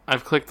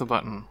I've clicked the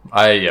button.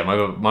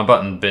 My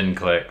button been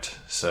clicked,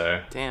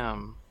 so...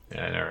 Damn.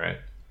 Yeah, I know, right?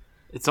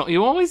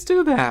 You always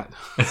do that.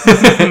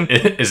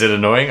 Is it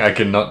annoying? I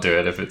can not do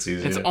it if it's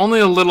easier. It's only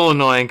a little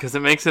annoying because it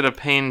makes it a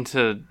pain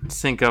to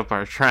sync up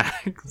our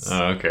tracks.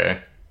 Oh,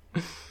 okay.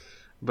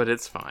 But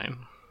it's fine.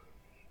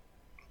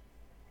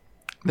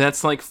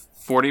 That's like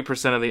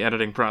 40% of the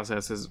editing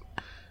process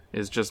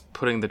is just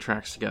putting the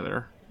tracks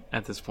together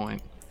at this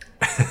point.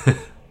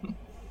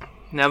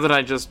 Now that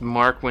I just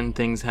mark when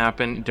things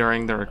happen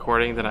during the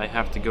recording that I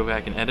have to go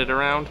back and edit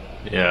around.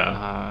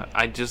 Yeah.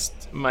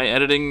 My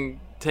editing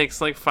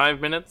takes like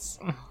 5 minutes.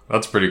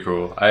 That's pretty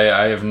cool.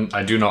 I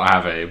do not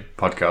have a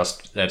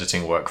podcast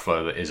editing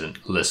workflow that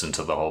isn't listen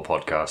to the whole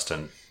podcast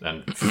and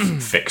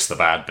fix the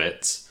bad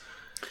bits.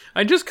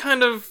 I just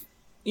kind of,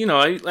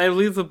 I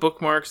leave the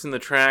bookmarks in the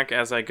track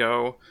as I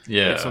go.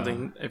 Yeah.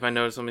 If I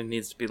know something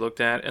needs to be looked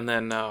at, and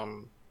then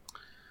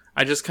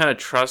I just kind of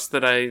trust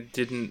that I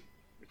didn't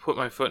put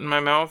my foot in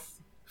my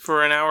mouth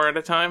for an hour at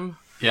a time.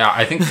 Yeah,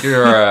 I think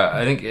you're.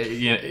 I think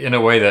in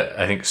a way that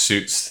I think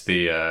suits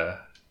the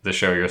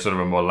show. You're sort of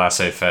a more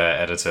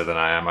laissez-faire editor than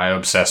I am. I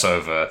obsess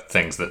over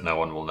things that no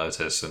one will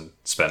notice and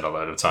spend a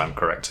load of time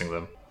correcting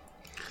them.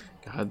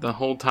 God, the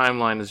whole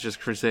timeline is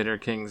just Crusader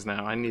Kings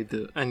now. I need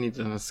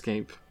an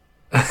escape.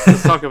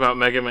 Let's talk about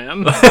Mega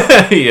Man.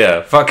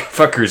 Yeah,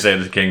 fuck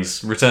Crusader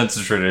Kings. Return to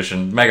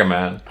tradition. Mega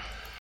Man.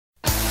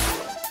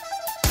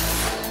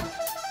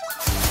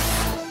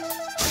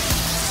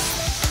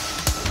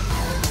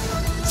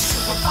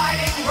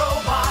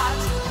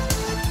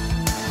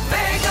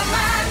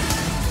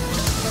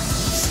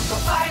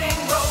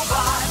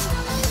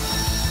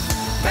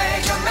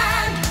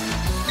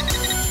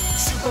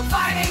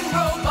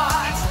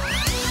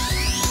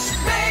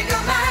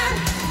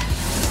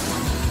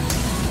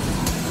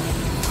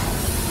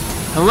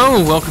 Hello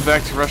and welcome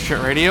back to Rush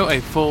Chat Radio,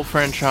 a full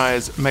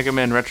franchise Mega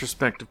Man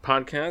retrospective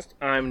podcast.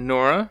 I'm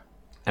Nora.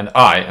 And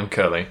I am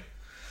Curly.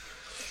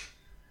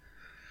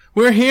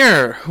 We're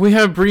here. We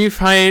have a brief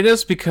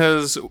hiatus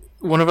because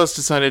one of us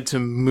decided to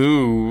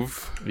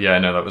move. Yeah, I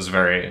know, that was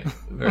very,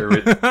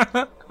 very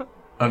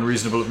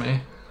unreasonable of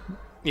me.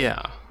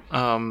 Yeah.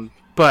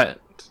 But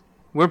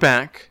we're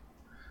back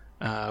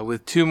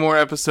with 2 more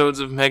episodes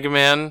of Mega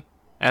Man,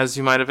 as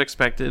you might have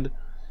expected.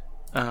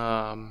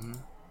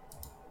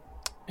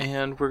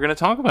 And we're going to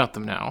talk about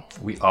them now.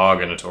 We are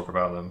going to talk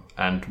about them.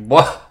 And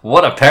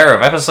what a pair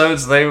of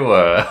episodes they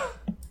were.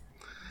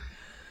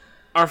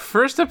 Our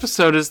first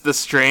episode is The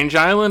Strange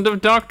Island of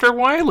Dr.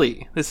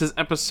 Wily. This is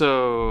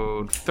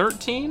episode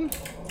 13?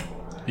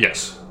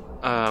 Yes.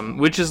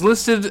 Which is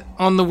listed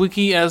on the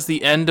wiki as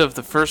the end of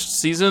the first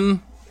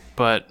season,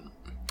 but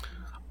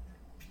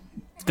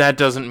that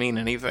doesn't mean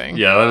anything.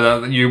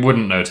 Yeah, you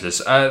wouldn't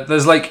notice.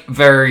 There's like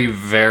very,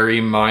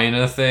 very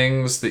minor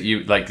things that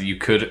you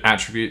could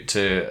attribute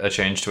to a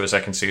change to a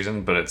second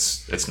season, but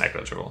it's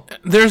negligible.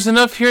 There's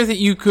enough here that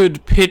you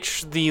could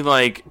pitch the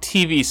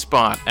TV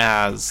spot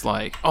as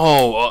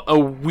a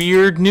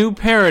weird new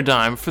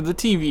paradigm for the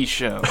TV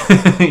show.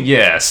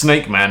 Yeah,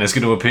 Snake Man is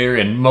going to appear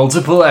in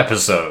multiple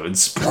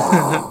episodes.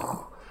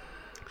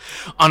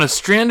 On a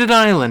stranded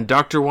island,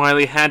 Dr.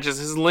 Wily hatches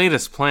his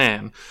latest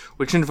plan,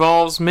 which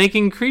involves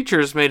making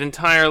creatures made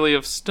entirely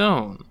of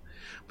stone.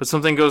 But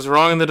something goes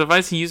wrong and the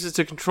device he uses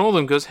to control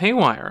them goes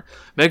haywire.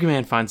 Mega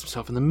Man finds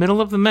himself in the middle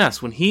of the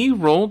mess when he,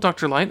 Roll,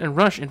 Dr. Light, and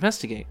Rush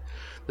investigate.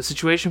 The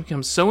situation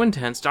becomes so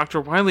intense,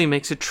 Dr. Wily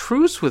makes a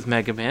truce with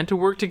Mega Man to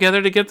work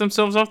together to get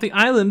themselves off the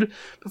island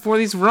before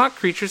these rock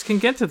creatures can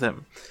get to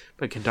them.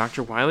 But can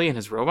Dr. Wily and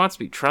his robots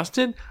be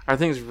trusted? Are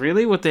things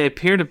really what they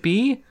appear to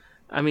be?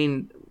 I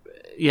mean...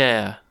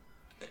 yeah.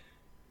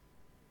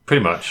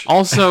 Pretty much.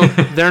 Also,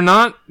 they're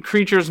not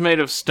creatures made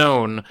of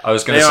stone. I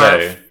was going to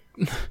say.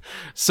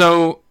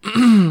 So,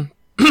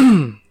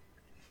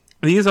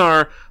 these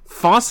are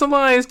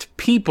fossilized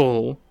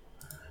people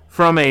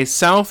from a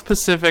South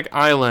Pacific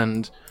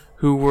island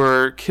who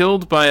were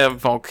killed by a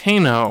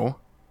volcano,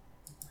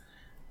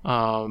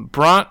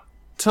 brought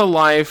to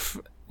life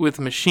with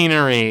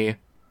machinery,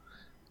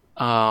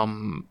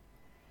 and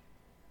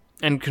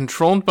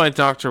controlled by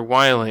Dr.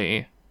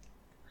 Wily.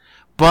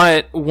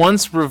 But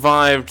once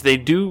revived, they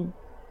do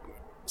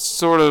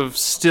sort of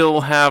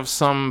still have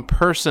some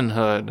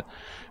personhood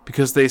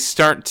because they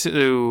start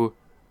to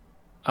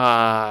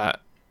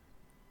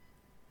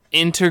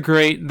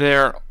integrate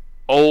their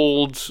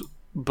old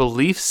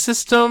belief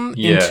system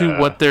into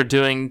what they're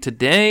doing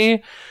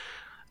today.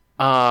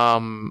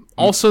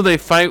 Also, they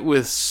fight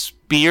with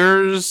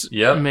spears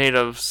made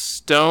of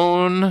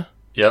stone.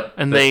 Yep.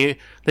 And they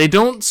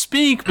don't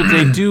speak, but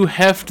they do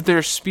heft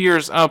their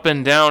spears up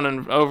and down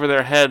and over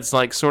their heads,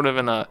 like sort of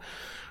in a,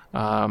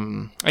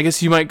 I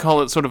guess you might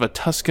call it sort of a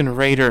Tusken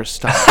Raider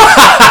style.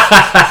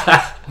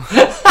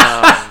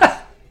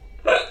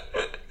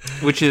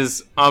 Which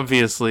is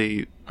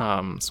obviously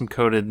some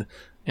coded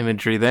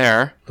imagery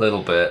there.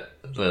 Little bit.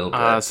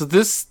 So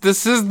this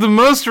is the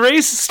most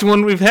racist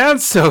one we've had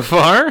so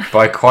far.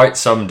 By quite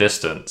some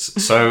distance.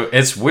 So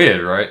it's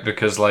weird, right?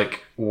 Because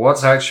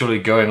what's actually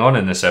going on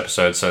in this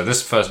episode. So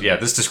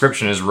this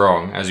description is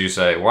wrong, as you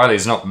say.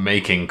 Wily's not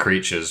making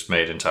creatures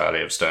made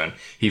entirely of stone.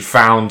 He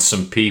found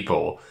some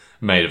people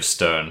made of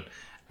stone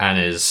and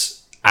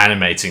is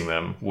animating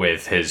them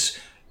with his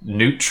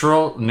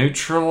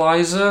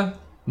neutronizer.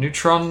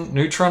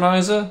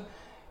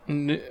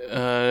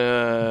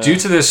 Due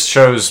to this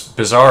show's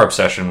bizarre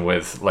obsession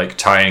with like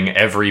tying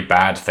every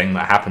bad thing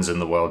that happens in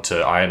the world to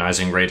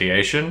ionizing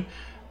radiation,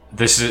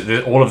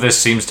 all of this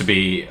seems to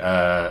be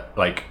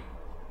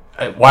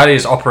Wily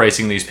is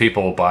operating these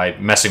people by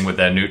messing with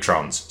their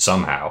neutrons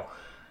somehow.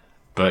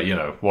 But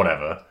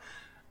whatever.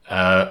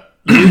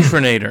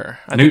 Neutronator.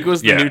 I think it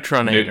was the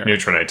Neutronator.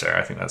 Neutronator.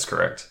 I think that's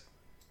correct.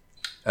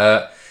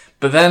 But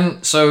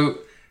then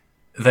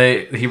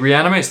he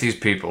reanimates these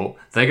people.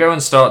 They go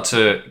and start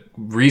to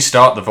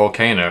restart the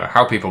volcano.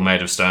 How people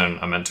made of stone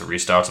are meant to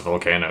restart a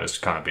volcano is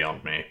kind of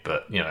beyond me.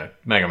 But,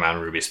 Mega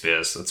Man, Ruby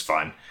Spears, that's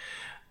fine.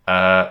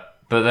 But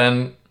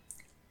then,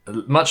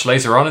 much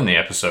later on in the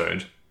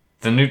episode,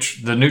 the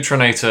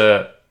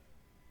Neutronator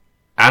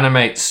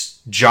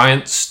animates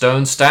giant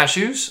stone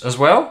statues as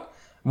well.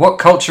 What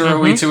culture are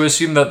we to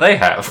assume that they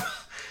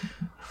have?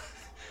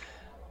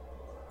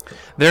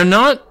 They're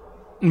not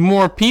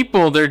more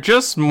people, they're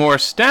just more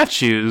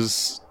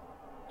statues.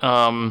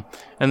 And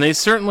they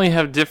certainly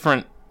have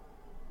different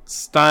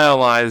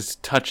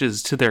stylized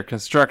touches to their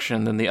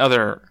construction than the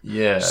other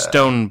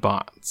stone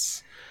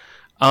bots.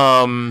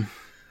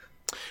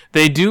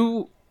 They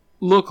do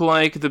look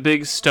like the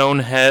big stone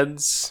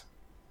heads.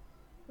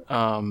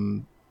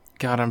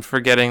 God, I'm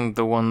forgetting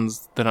the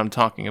ones that I'm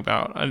talking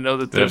about. I know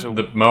that there's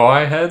the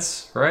Moai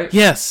heads, right?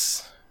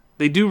 Yes,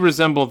 they do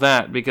resemble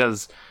that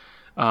because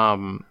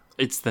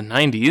it's the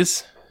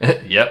 90s.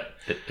 Yep,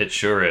 it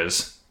sure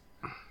is.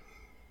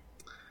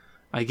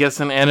 I guess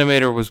an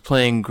animator was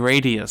playing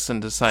Gradius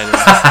and decided.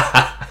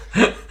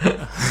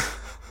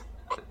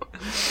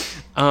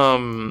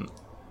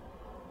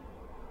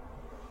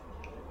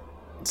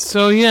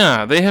 So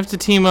yeah, they have to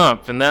team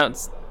up, and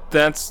that's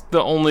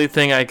the only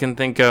thing I can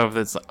think of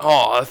that's like,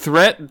 a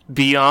threat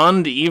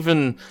beyond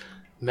even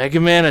Mega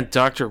Man and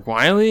Dr.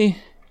 Wily.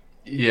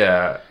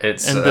 Yeah,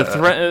 it's and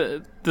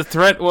the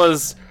threat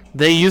was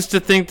they used to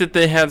think that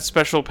they had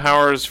special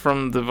powers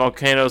from the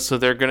volcano, so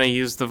they're going to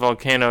use the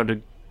volcano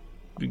to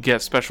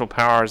get special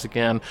powers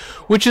again,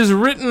 which is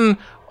written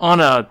on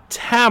a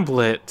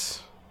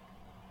tablet.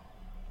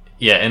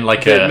 Yeah, in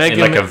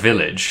a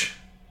village.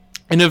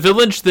 In a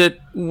village that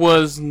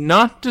was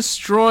not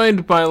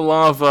destroyed by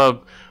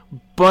lava,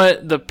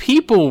 but the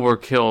people were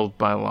killed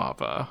by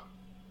lava.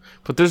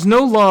 But there's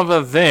no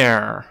lava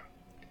there.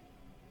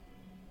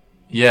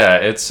 Yeah,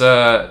 it's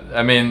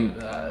an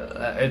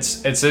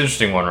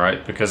interesting one,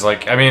 right? Because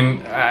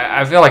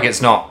I feel like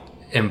it's not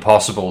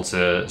impossible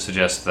to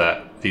suggest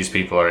that these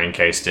people are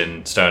encased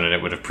in stone and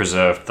it would have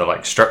preserved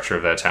the structure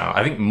of their town.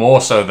 I think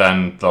more so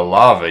than the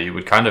lava, you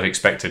would kind of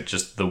expected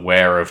just the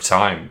wear of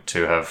time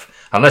to have,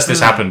 unless this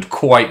happened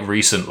quite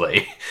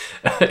recently,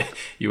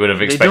 you would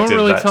have expected that. They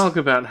don't really talk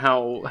about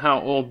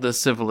how old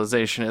this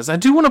civilization is. I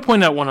do want to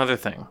point out one other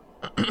thing.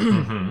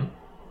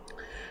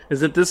 Is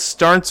that this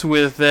starts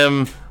with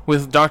them,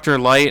 with Dr.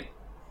 Light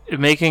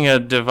making a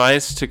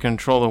device to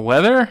control the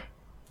weather?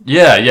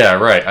 Yeah,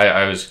 right.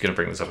 I was going to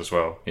bring this up as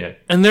well. Yeah.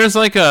 And there's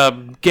a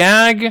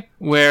gag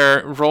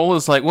where Roll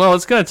is like, well,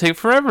 it's going to take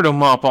forever to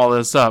mop all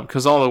this up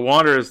because all the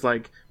water is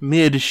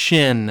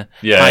mid-shin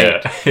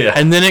height. Yeah.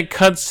 And then it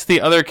cuts to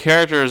the other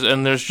characters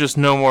and there's just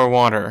no more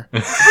water.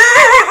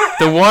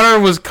 The water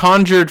was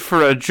conjured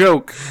for a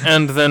joke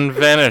and then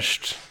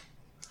vanished.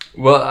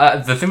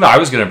 Well, the thing that I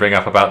was going to bring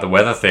up about the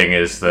weather thing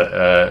is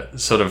that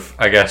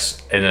I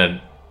guess, in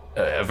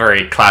a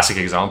very classic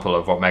example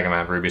of what Mega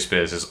Man Ruby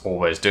Spears is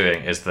always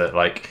doing is that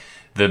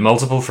the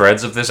multiple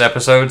threads of this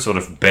episode sort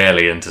of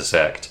barely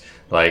intersect.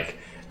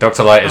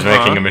 Dr. Light is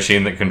making a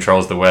machine that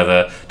controls the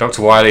weather.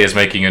 Dr. Wily is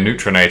making a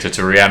neutronator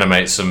to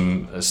reanimate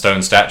some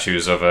stone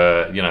statues of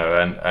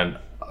an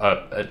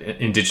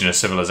indigenous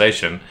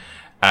civilization,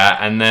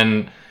 and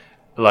then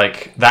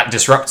that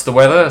disrupts the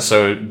weather.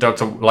 So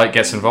Dr. Light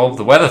gets involved.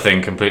 The weather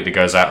thing completely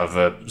goes out of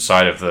the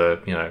side of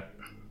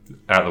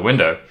out the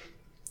window.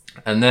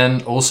 And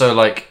then also,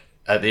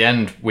 at the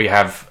end, we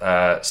have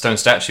stone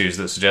statues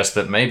that suggest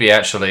that maybe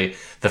actually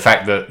the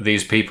fact that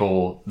these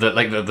people,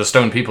 that the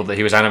stone people that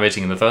he was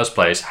animating in the first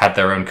place had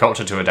their own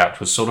culture to adapt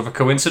was sort of a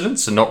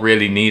coincidence and not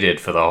really needed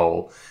for the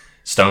whole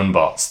stone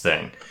bots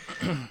thing.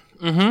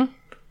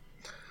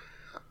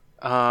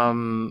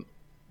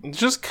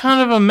 Just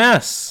kind of a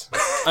mess,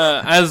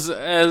 as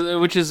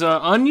which is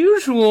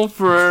unusual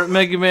for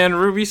Mega Man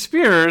Ruby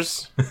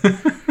Spears.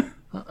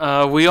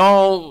 We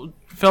all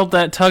felt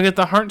that tug at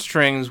the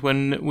heartstrings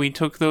when we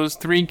took those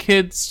 3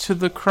 kids to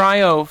the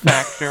cryo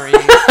factory.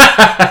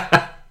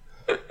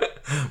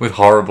 With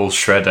horrible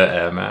Shredder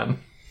Airman.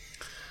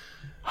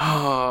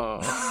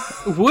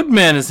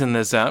 Woodman is in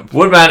this app.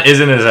 Woodman is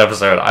in this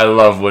episode. I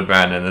love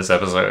Woodman in this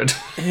episode.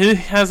 He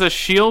has a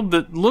shield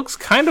that looks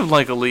kind of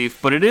like a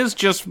leaf, but it is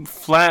just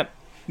flat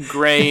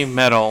gray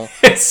metal.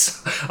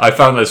 I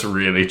found this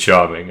really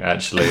charming,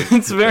 actually.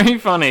 It's very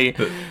funny.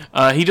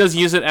 He does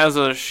use it as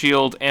a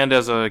shield and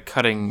as a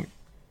cutting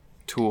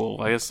tool.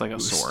 I guess like a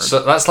sword.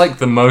 So that's like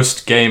the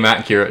most game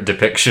accurate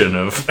depiction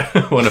of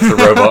one of the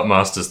robot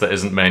masters that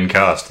isn't main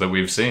cast that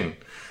we've seen.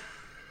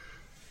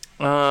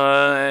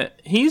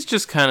 He's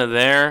just kind of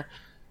there.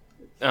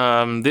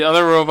 The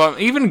other robot,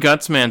 even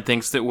Gutsman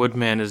thinks that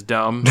Woodman is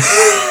dumb.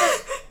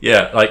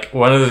 Yeah, like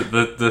one of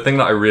the thing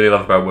that I really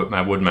love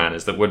about Woodman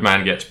is that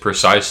Woodman gets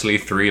precisely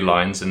 3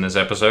 lines in this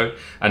episode,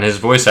 and his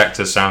voice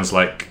actor sounds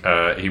like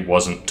he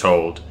wasn't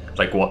told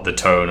like what the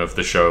tone of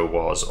the show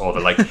was, or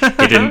that like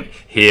he didn't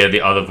hear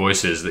the other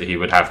voices that he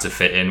would have to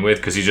fit in with,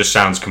 because he just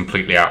sounds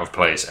completely out of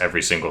place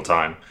every single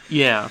time.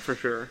 Yeah, for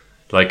sure.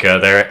 Like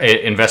they're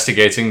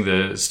investigating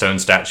the stone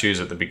statues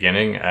at the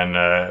beginning, and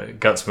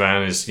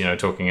Gutsman is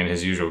talking in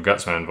his usual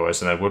Gutsman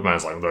voice, and then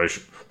Woodman's like,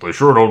 they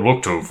sure don't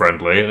look too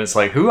friendly, and it's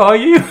like, who are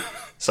you?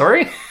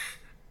 Sorry.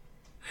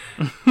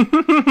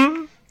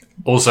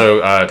 Also,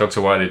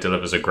 Dr. Wily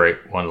delivers a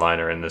great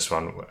one-liner in this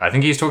one. I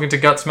think he's talking to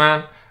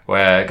Gutsman,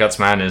 where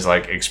Gutsman is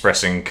like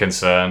expressing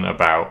concern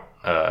about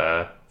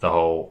the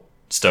whole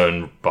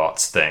stone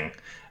bots thing,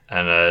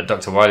 and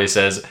Dr. Wily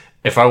says,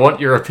 "If I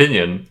want your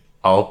opinion,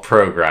 I'll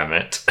program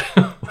it,"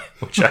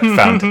 which I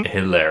found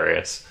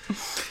hilarious.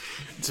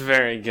 It's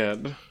very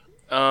good.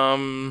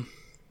 I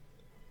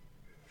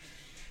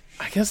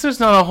guess there's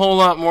not a whole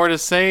lot more to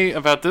say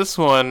about this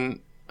one.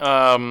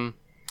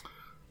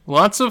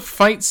 Lots of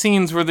fight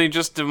scenes where they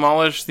just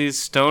demolish these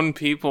stone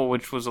people,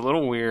 which was a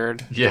little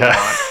weird.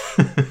 Yeah.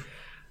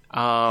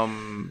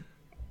 An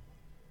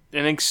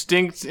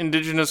extinct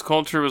indigenous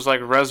culture was like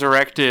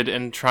resurrected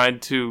and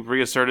tried to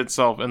reassert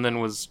itself, and then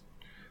was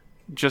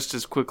just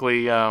as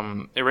quickly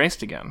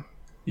erased again.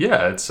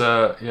 Yeah, it's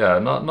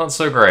not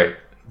so great.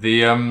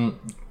 The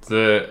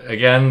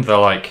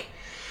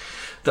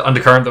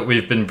undercurrent that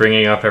we've been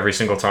bringing up every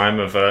single time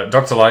of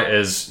Dr. Light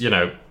is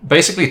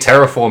basically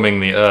terraforming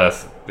the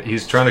Earth.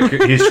 He's trying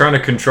to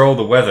control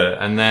the weather,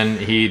 and then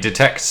he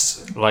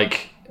detects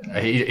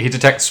he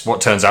detects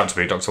what turns out to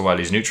be Dr.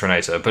 Wily's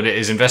neutronator, but it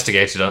is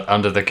investigated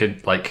under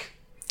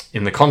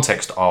in the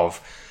context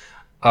of,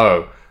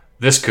 oh,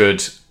 this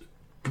could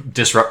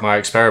disrupt my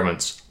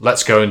experiments.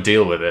 Let's go and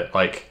deal with it.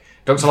 Like,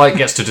 Dr. Light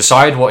gets to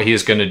decide what he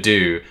is going to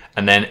do,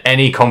 and then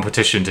any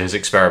competition to his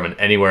experiment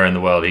anywhere in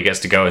the world, he gets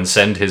to go and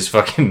send his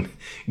fucking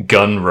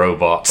gun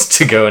robots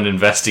to go and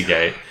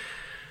investigate.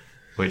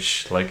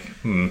 Which,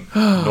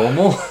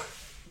 normal?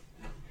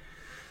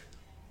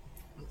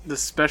 The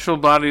special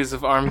bodies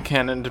of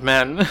arm-cannoned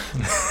men.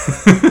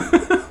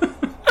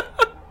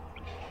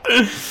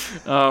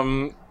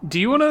 Do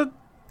you want to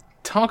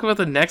talk about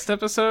the next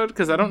episode?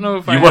 Because I don't know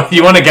if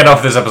you want to get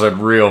off this episode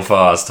real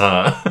fast,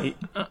 huh?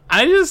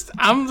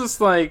 I'm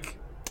just like,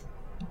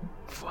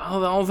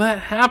 well, all that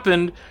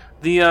happened.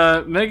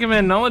 The Mega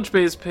Man Knowledge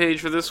Base page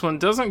for this one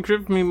doesn't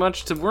give me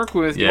much to work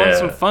with. You want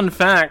some fun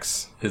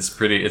facts? It's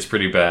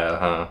pretty bad,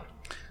 huh?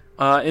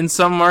 In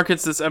some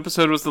markets, this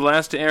episode was the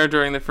last to air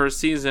during the first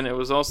season. It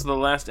was also the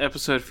last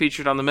episode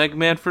featured on the Mega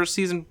Man first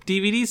season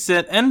DVD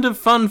set. End of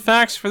fun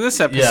facts for this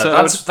episode.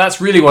 Yeah,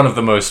 that's really one of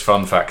the most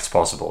fun facts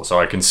possible,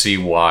 so I can see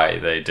why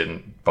they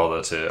didn't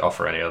bother to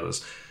offer any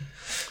others.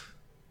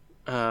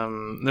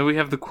 Then we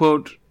have the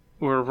quote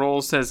where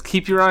Roll says,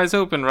 "Keep your eyes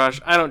open,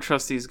 Rush. I don't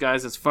trust these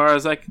guys as far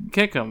as I can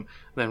kick them."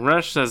 Then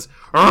Rush says,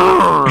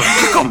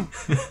 "Kick them!"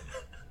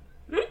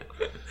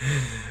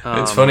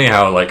 It's funny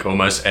how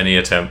almost any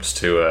attempts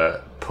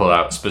to pull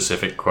out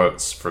specific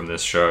quotes from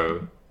this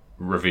show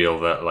reveal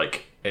that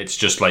it's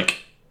just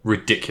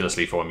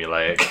ridiculously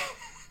formulaic.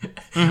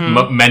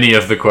 Mm-hmm. Many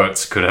of the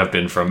quotes could have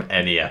been from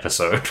any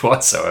episode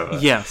whatsoever.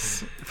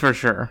 Yes, for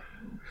sure.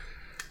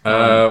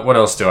 What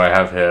else do I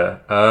have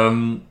here?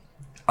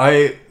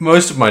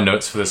 Most of my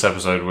notes for this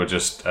episode were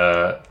just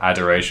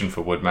adoration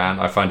for Woodman.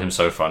 I find him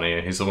so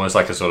funny. He's almost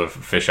like a sort of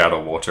fish out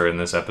of water in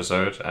this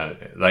episode,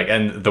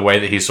 and the way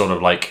that he sort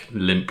of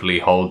limply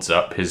holds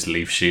up his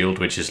leaf shield,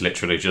 which is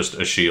literally just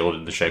a shield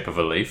in the shape of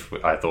a leaf,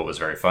 I thought was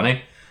very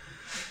funny.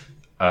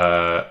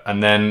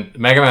 And then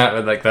Mega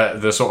Man,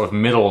 the sort of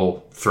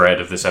middle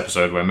thread of this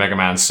episode, where Mega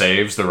Man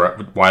saves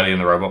Wily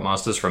and the Robot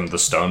Masters from the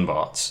Stone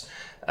Bots.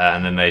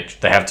 And then they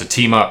have to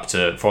team up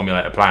to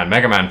formulate a plan.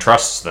 Mega Man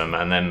trusts them,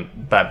 and then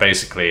that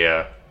basically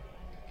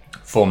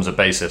forms a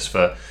basis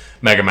for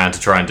Mega Man to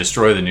try and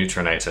destroy the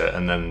Neutronator,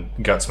 and then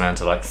Gutsman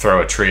to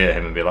throw a tree at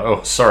him and be like,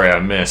 "Oh, sorry, I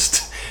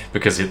missed,"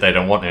 because they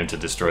don't want him to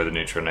destroy the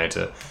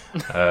Neutronator.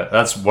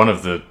 That's one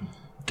of the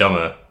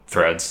dumber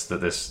threads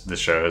that this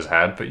show has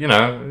had, but it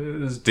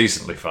was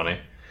decently funny.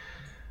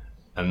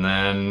 And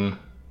then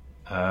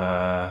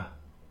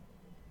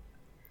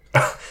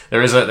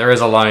there is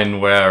a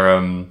line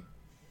where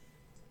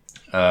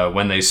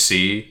when they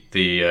see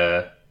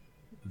the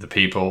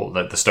people,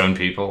 the stone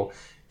people,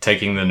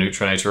 taking the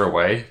Neutronator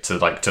away to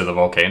the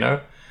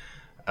volcano,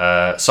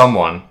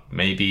 someone,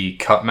 maybe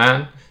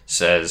Cutman,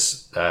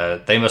 says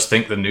they must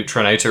think the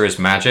Neutronator is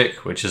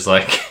magic, which is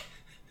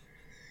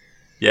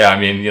yeah, I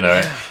mean,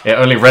 it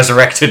only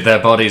resurrected their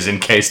bodies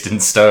encased in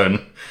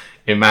stone.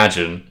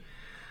 imagine.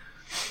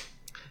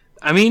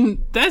 I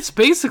mean, that's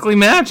basically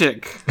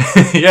magic.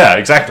 Yeah,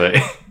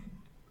 exactly.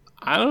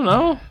 I don't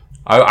know.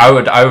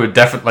 I would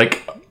definitely,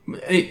 like,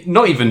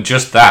 not even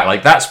just that.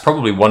 Like, that's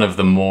probably one of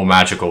the more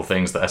magical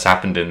things that has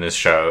happened in this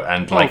show.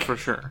 And, like, for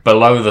sure.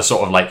 below the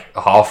sort of, like,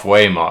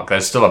 halfway mark,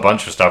 there's still a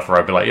bunch of stuff where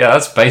I'd be like, yeah,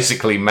 that's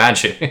basically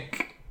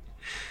magic.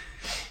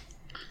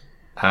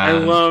 I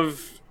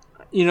love,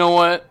 you know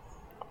what?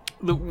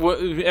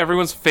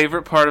 Everyone's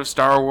favorite part of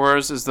Star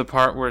Wars is the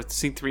part where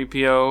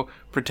C-3PO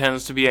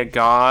pretends to be a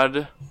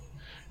god.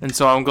 And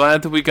so I'm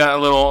glad that we got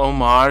a little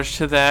homage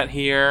to that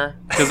here,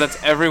 because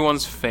that's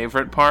everyone's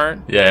favorite part.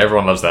 Yeah,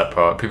 everyone loves that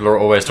part. People are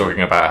always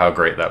talking about how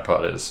great that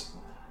part is.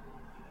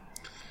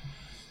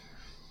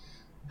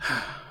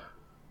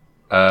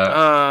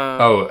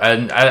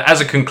 And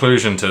as a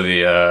conclusion to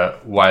the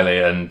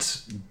Wily and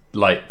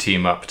Light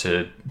team up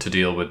to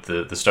deal with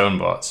the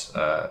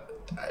Stonebots,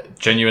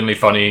 genuinely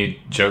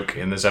funny joke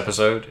in this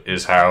episode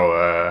is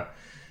how,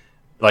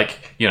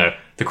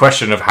 the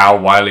question of how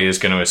Wily is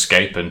going to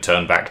escape and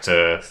turn back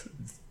to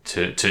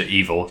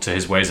evil, to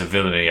his ways of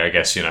villainy, I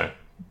guess,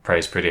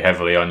 preys pretty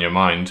heavily on your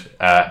mind.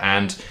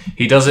 And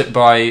he does it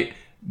by,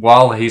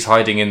 while he's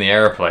hiding in the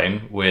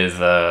airplane with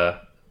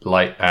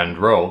Light and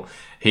Roll,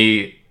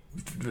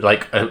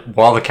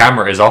 while the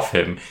camera is off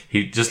him,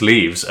 he just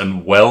leaves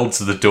and welds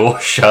the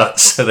door shut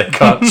so they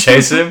can't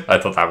chase him. I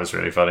thought that was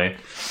really funny.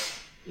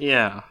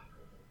 Yeah.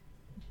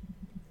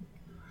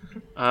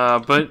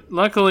 But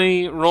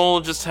luckily,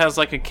 Roll just has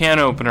like a can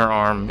opener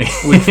arm,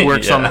 which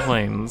works on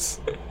planes.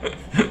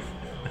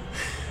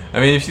 I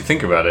mean, if you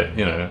think about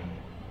it,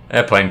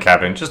 airplane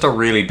cabin, just a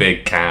really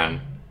big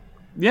can.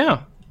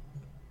 Yeah.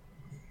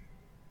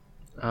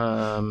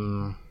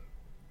 And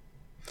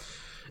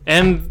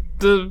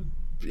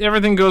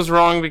everything goes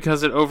wrong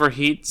because it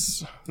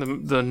overheats.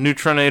 The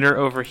neutronator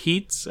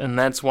overheats, and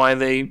that's why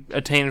they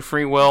attain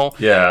free will.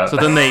 Yeah. So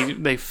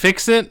then they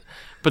fix it.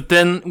 But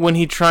then when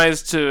he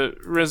tries to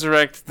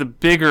resurrect the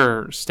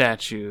bigger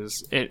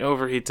statues, it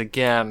overheats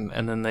again,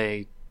 and then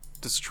they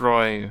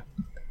destroy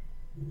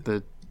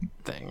the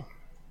thing.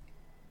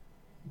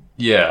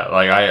 Yeah,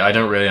 like, I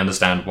don't really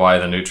understand why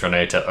the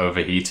neutronator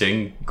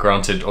overheating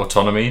granted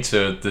autonomy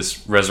to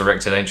this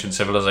resurrected ancient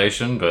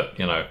civilization, but,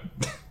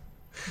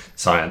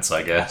 science,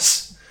 I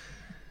guess.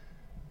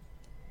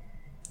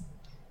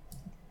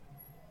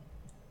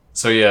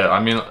 So yeah,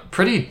 I mean,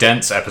 pretty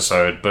dense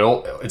episode,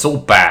 but it's all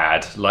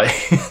bad.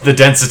 Like, the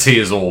density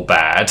is all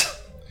bad.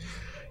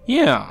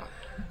 Yeah.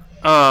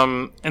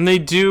 And they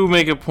do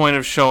make a point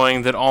of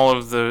showing that all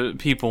of the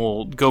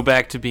people go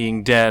back to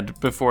being dead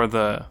before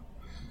the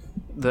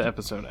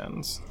episode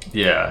ends.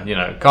 Yeah,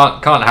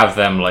 can't have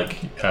them, like,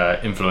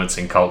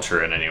 influencing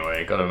culture in any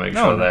way. Got to make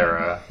sure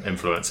their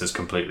influence is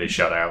completely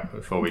shut out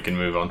before we can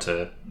move on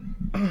to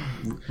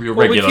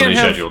regularly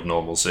scheduled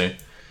normalcy.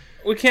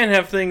 We can't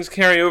have things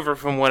carry over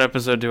from one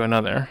episode to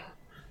another.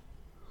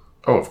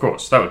 Oh, of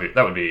course. That would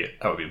be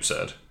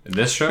absurd. In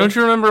this show? Don't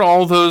you remember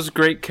all those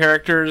great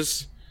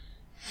characters?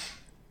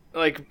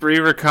 Like Brie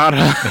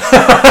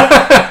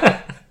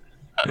Ricotta.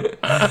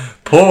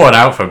 Pour one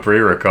out for Brie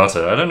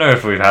Ricotta. I don't know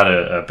if we've had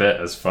a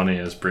bit as funny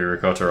as Brie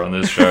Ricotta on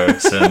this show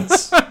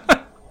since.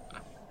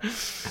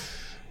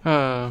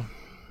 I'm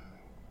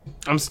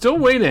still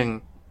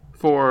waiting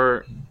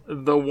for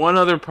the one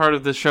other part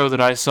of the show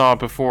that I saw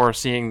before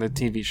seeing the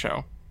TV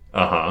show.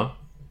 Uh-huh.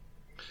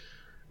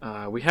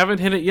 We haven't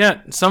hit it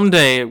yet.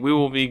 Someday we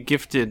will be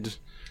gifted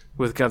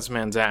with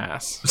Gutsman's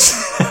ass.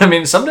 I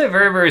mean, someday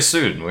very, very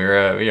soon.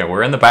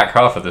 We're in the back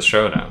half of this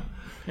show now.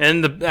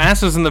 And the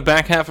ass is in the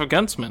back half of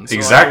Gunsman. So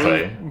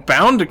exactly. I'm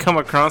bound to come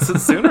across it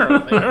sooner or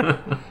later.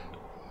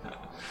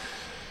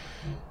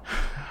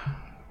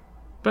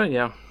 But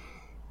yeah,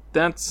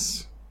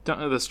 that's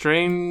the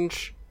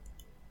strange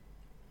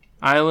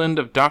island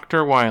of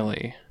Dr.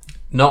 Wily.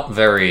 Not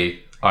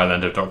very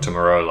Island of Dr.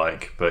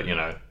 Moreau-like, but,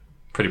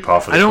 pretty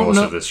par for the course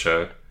of this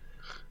show.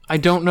 I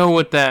don't know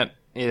what that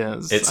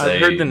is.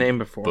 I've heard the name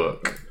before.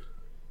 Book.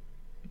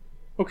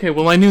 Okay,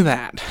 well, I knew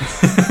that.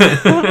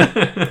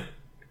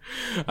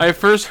 I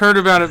first heard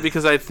about it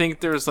because I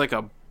think there's like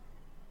a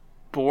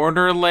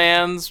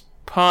Borderlands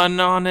pun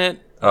on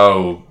it.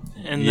 Oh,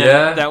 and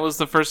then that was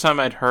the first time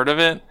I'd heard of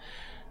it,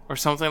 or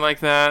something like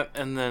that.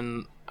 And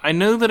then I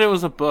knew that it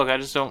was a book. I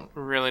just don't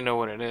really know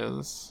what it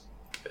is.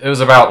 It was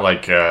about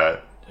like, I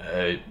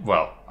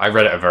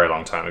read it a very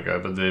long time ago,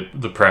 but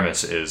the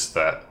premise is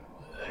that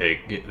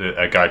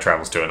a guy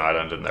travels to an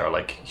island and there are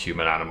like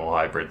human-animal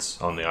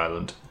hybrids on the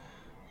island.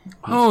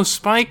 Oh,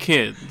 Spy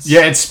Kids.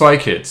 Yeah, it's Spy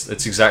Kids.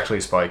 It's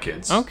exactly Spy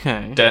Kids.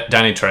 Okay.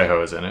 Danny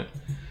Trejo is in it.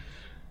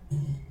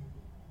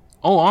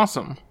 Oh,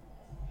 awesome.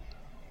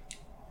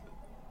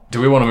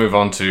 Do we want to move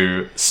on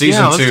to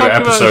Season 2,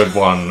 Episode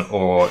 1,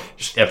 or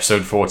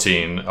Episode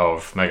 14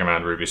 of Mega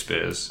Man Ruby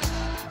Spears?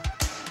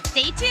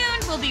 Stay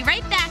tuned. We'll be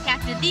right back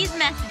after these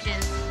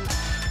messages.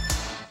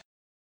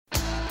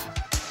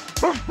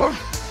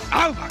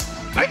 Alba,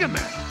 Mega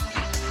Man.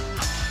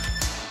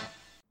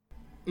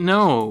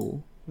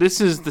 No.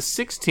 This is the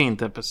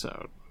 16th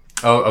episode.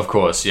 Oh, of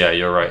course. Yeah,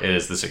 you're right. It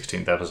is the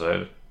 16th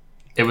episode.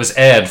 It was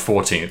aired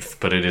 14th,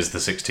 but it is the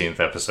 16th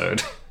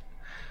episode.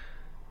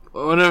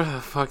 Whatever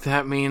the fuck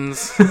that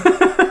means.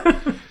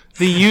 The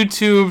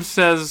YouTube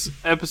says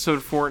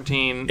episode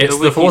 14. It's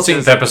the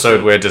 14th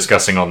episode we're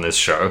discussing on this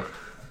show.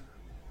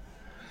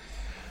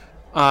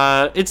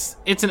 It's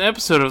an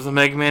episode of the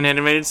Mega Man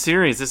animated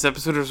series. This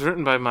episode was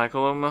written by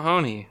Michael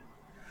O'Mahony.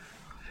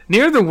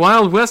 Near the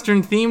Wild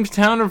Western-themed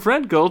town of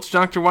Red Gulch,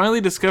 Dr.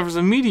 Wily discovers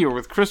a meteor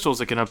with crystals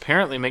that can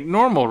apparently make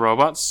normal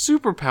robots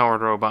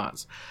super-powered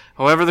robots.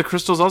 However, the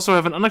crystals also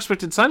have an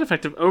unexpected side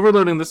effect of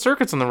overloading the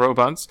circuits on the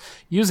robots,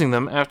 using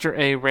them after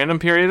a random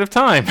period of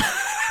time.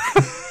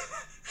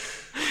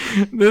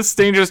 This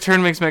dangerous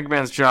turn makes Mega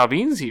Man's job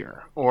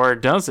easier. Or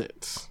does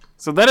it?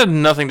 So that had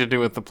nothing to do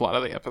with the plot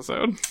of the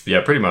episode.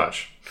 Yeah, pretty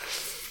much.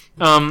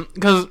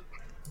 Because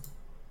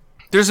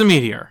there's a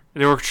meteor.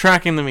 They were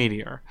tracking the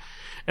meteor.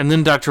 And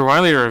then Dr.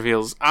 Wily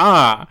reveals,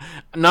 not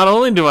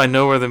only do I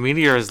know where the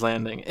meteor is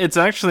landing, it's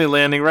actually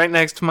landing right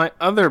next to my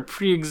other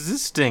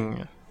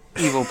pre-existing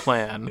evil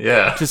plan.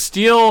 Yeah. To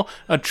steal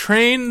a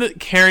train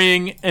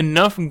carrying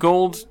enough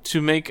gold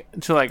to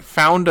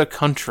found a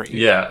country.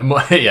 Yeah,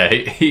 yeah.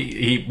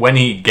 He when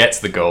he gets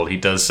the gold, he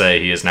does say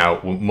he is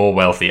now more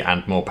wealthy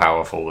and more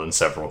powerful than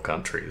several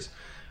countries.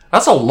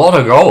 That's a lot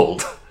of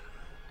gold.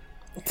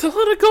 It's a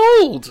lot of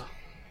gold.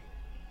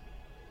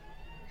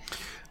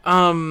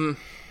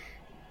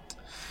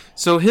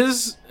 So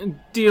his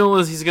deal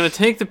is he's going to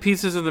take the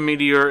pieces of the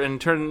meteor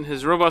and turn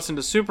his robots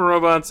into super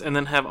robots, and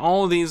then have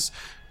all this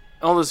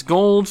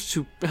gold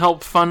to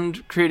help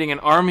fund creating an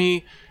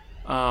army.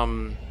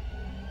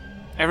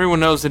 Everyone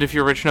knows that if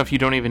you're rich enough, you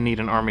don't even need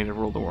an army to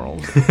rule the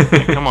world.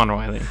 Come on,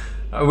 Wily.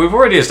 We've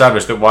already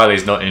established that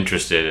Wily's not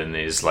interested in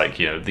these,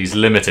 these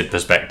limited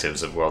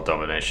perspectives of world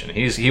domination.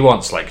 He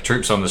wants,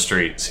 troops on the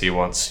streets. He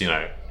wants,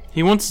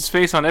 He wants his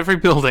face on every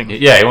building.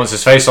 Yeah, he wants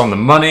his face on the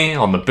money,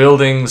 on the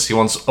buildings. He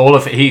wants all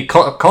of it. He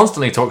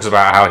constantly talks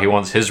about how he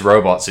wants his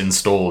robots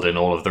installed in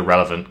all of the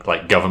relevant,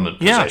 government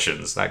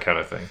positions, that kind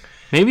of thing.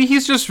 Maybe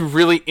he's just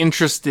really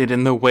interested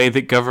in the way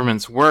that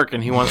governments work,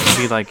 and he wants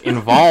to be,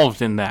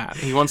 involved in that.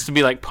 He wants to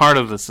be, part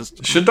of the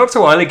system. Should Dr.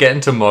 Wily get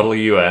into Model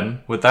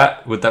UN? Would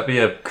that be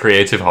a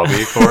creative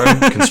hobby for him?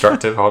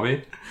 Constructive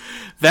hobby?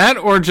 That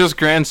or just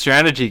grand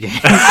strategy games.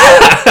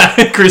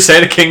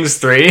 Crusader Kings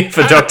 3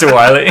 for Dr.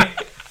 Wily.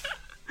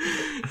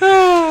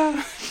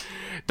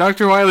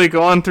 Dr. Wily,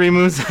 go on 3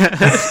 moves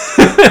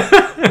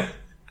ahead.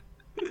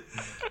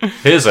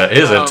 Here's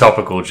a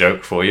topical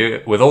joke for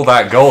you. With all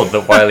that gold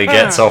that Wily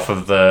gets off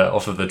of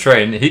the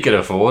train, he could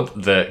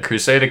afford the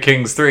Crusader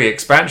Kings 3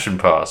 expansion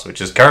pass,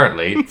 which is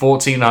currently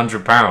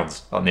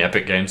 £1,400 on the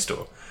Epic Games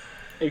Store.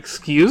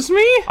 Excuse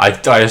me?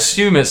 I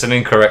assume it's an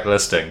incorrect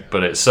listing,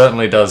 but it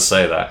certainly does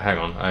say that. Hang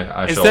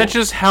on, Is that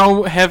just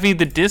how heavy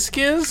the disc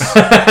is?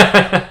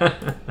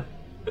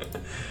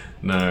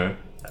 No,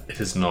 it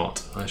is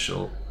not.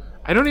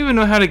 I don't even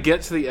know how to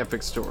get to the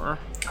Epic Store.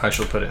 I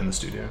shall put it in the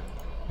studio.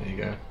 There you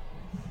go.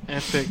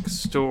 Epic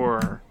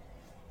Store.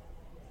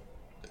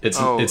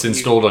 It's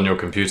installed on your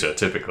computer,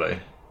 typically.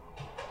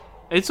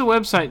 It's a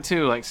website,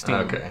 too, like Steam.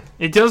 Okay.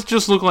 It does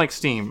just look like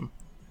Steam.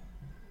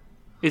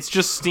 It's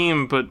just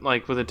Steam, but,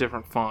 with a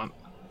different font.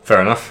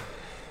 Fair enough.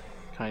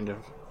 Kind of.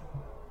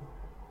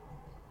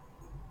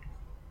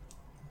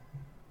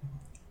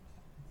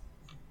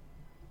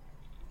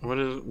 What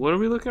are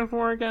we looking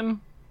for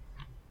again?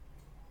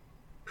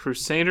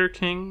 Crusader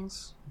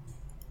Kings?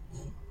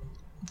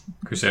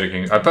 Crusader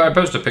Kings. I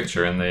posted a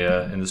picture in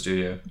the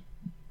studio.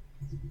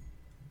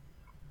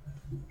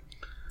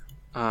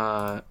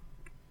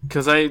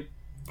 Because I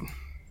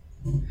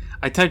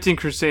typed in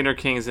Crusader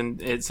Kings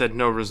and it said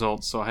no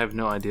results, so I have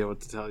no idea what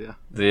to tell you.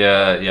 The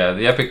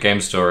Epic Game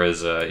Store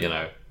is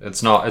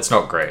it's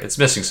not great. It's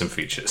missing some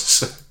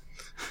features.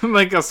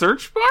 Like a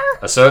search bar?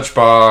 A search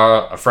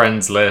bar, a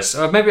friends list.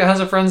 Oh, maybe it has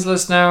a friends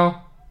list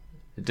now.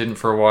 It didn't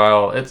for a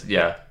while. It's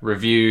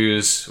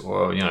reviews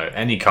or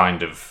any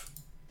kind of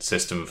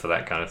system for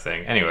that kind of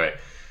thing. Anyway,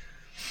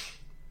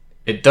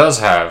 it does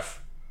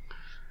have.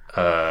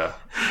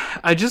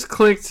 I just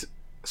clicked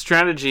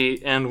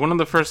strategy, and one of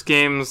the first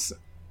games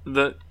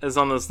that is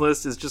on this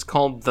list is just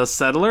called The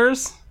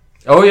Settlers.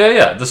 Oh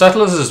yeah. The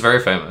Settlers is very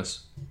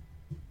famous.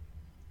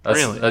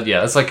 Really?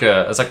 It's like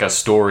a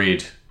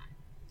storied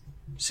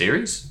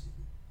series.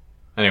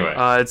 Anyway,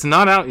 it's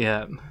not out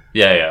yet.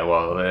 Yeah.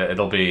 Well,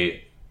 it'll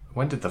be.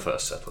 When did the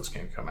first Settlers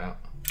game come out?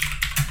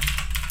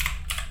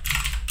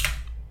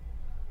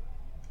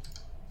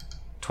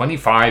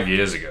 25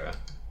 years ago.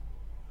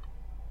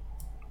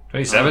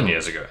 27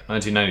 years ago.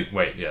 1990.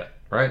 Wait, yeah,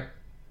 right.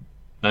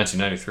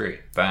 1993.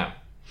 Bam.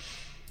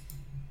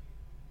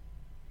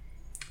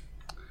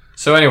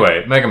 So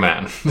anyway, Mega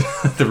Man,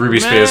 the Ruby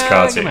Spears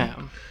cartoon.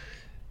 Man.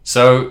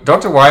 So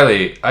Dr.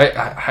 Wily,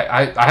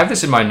 I have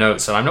this in my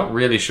notes, and I'm not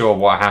really sure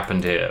what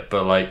happened here,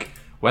 but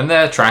when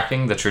they're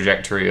tracking the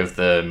trajectory of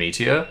the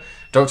meteor,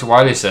 Dr.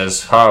 Wily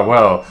says,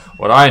 well,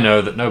 what I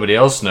know that nobody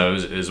else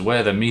knows is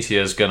where the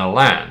meteor's going to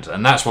land,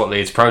 and that's what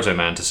leads Proto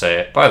Man to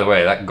say, by the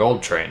way, that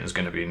gold train is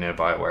going to be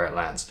nearby where it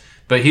lands.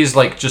 But he's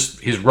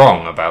he's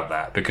wrong about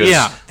that because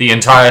the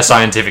entire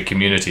scientific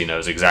community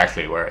knows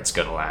exactly where it's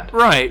going to land.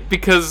 Right,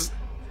 because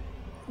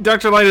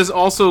Dr. Light is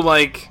also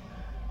like,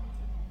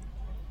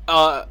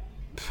 I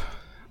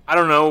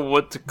don't know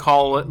what to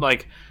call it,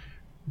 like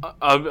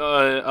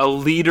a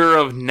leader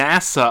of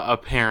NASA,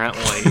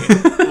 apparently.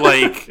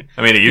 Like,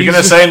 I mean, are you going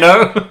to say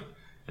no?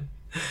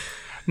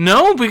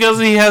 No, because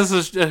he has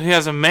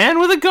a man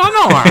with a gun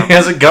arm. He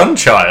has a gun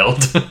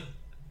child.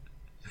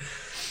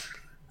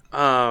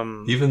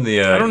 Even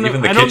the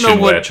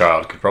kitchenware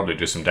child could probably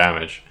do some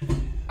damage.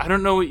 I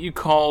don't know what you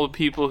call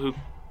people who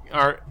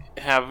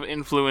have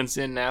influence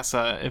in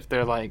NASA, if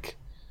they're like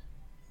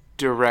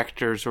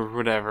directors or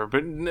whatever,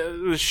 but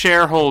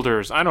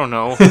shareholders. I don't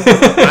know.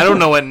 I don't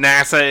know what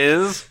NASA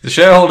is. The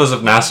shareholders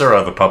of NASA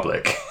are the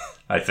public,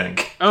 I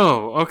think.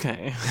 Oh,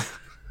 okay.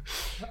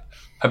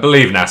 I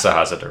believe NASA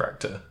has a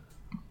director.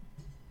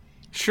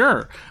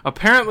 Sure.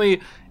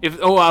 Apparently,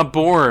 a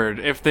board.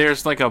 If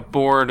there's like a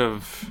board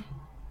of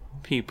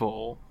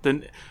people,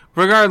 then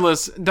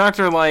regardless,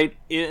 Dr. Light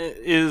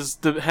has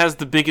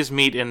the biggest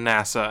meat in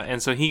NASA,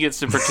 and so he gets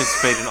to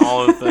participate in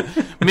all of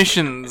the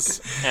missions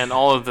and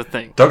all of the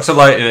things. Dr.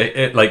 Light,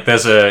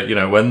 there's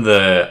when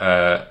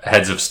the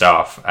heads of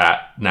staff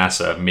at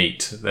NASA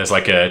meet, there's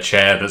like a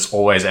chair that's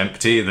always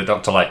empty that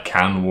Dr. Light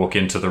can walk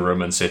into the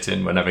room and sit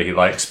in whenever he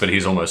likes, but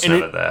he's almost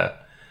never there.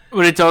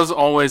 But it does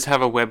always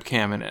have a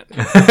webcam in it.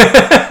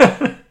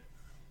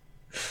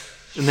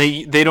 And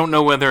they don't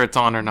know whether it's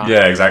on or not.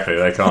 Yeah, exactly.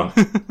 They can't.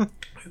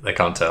 They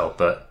can't tell,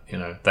 but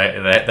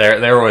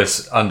they're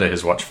always under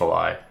his watchful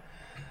eye.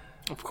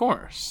 Of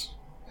course,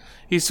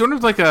 he's sort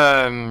of like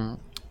a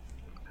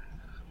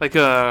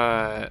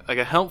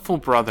helpful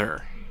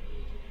brother,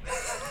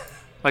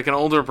 like an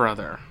older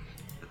brother.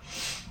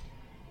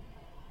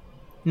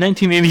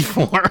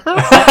 1984.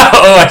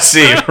 Oh, I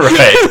see.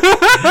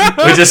 Right.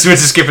 we're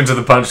just skipping to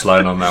the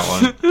punchline on that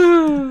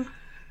one.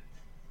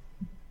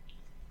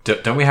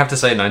 Don't we have to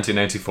say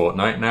 1980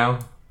 Fortnite now?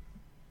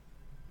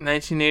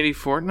 1980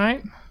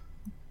 Fortnite?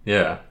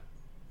 Yeah.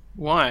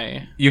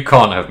 Why? You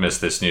can't have missed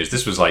this news.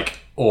 This was like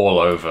all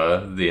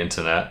over the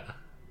internet.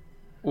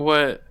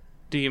 What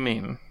do you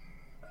mean?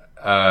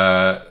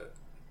 Damn,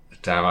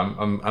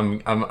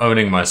 I'm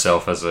owning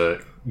myself as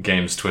a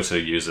games Twitter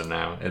user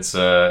now. It's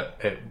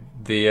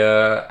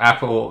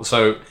Apple.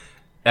 So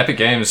Epic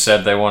Games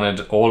said they wanted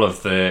all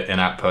of the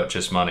in-app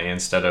purchase money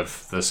instead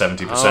of the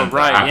 70%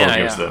 that Apple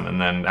gives them, and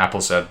then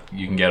Apple said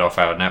you can get off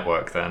our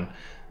network then.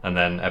 And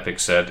then Epic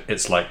said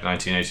it's like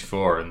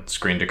 1984 and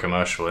screened a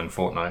commercial in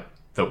Fortnite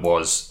that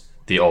was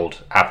the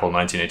old Apple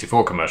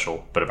 1984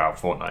 commercial, but about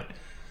Fortnite.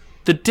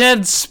 The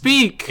dead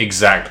speak!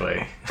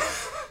 Exactly.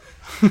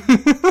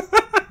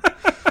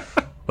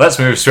 Let's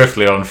move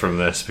swiftly on from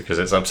this because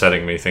it's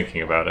upsetting me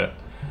thinking about it.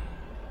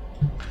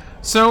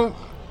 So,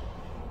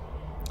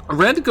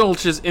 Red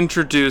Gulch is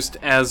introduced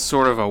as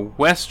sort of a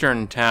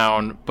western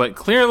town, but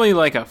clearly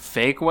like a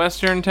fake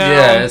western town.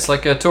 Yeah, it's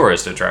like a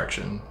tourist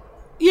attraction.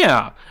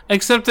 Yeah,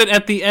 except that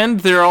at the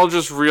end, they're all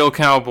just real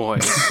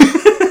cowboys.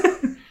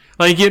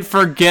 Like, it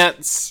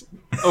forgets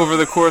over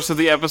the course of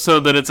the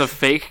episode that it's a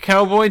fake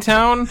cowboy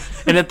town,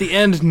 and at the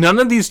end, none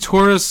of these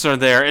tourists are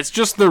there. It's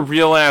just the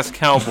real-ass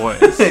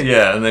cowboys.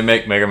 Yeah, and they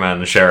make Mega Man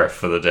the sheriff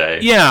for the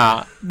day.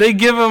 Yeah, they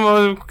give him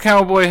a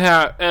cowboy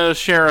hat and a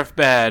sheriff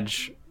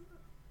badge.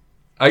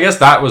 I guess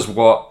that was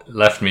what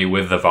left me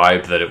with the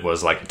vibe that it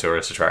was like a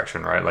tourist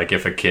attraction, right? Like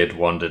if a kid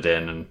wandered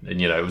in and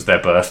it was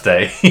their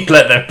birthday, he'd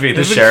let them be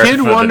the sheriff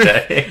for the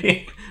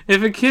day.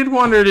 If a kid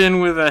wandered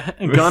in with a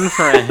gun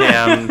for a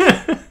hand...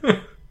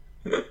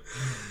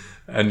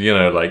 and,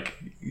 like,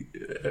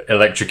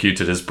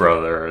 electrocuted his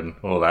brother and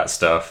all that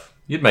stuff,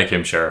 you'd make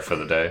him sheriff for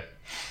the day.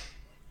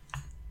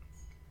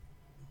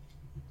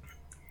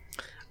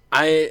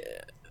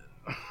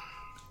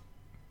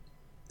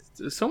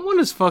 Someone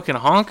is fucking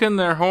honking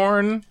their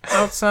horn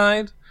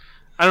outside.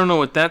 I don't know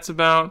what that's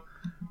about.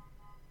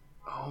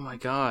 Oh my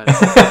god.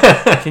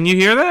 Can you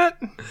hear that?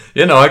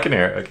 Yeah, no, I can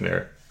hear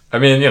it. I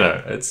mean,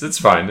 it's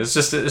fine. It's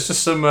just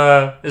some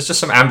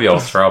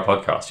ambience for our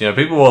podcast.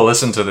 People will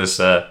listen to this.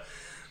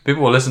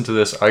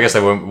 I guess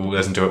they won't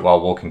listen to it while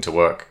walking to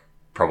work.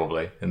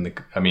 Probably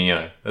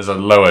there's a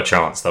lower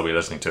chance they'll be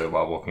listening to it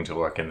while walking to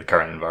work in the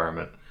current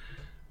environment.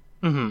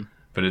 Mm-hmm.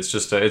 But it's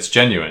just it's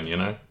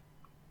genuine.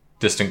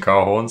 Distant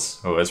car horns.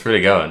 Oh, it's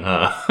really going,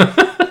 huh?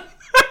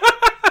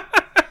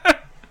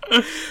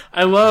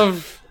 I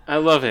love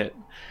it.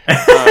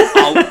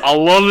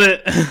 I'll love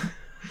it.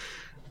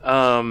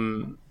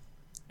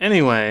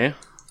 Anyway,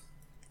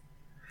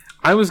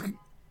 I was.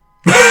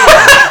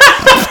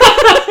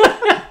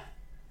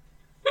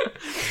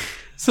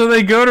 So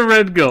they go to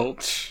Red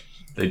Gulch.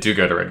 They do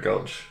go to Red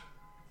Gulch.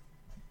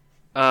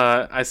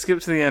 I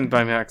skipped to the end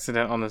by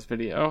accident on this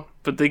video,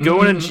 but they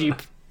go in a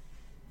Jeep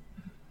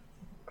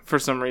for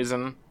some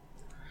reason.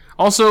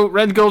 Also,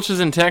 Red Gulch is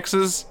in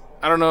Texas.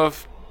 I don't know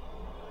if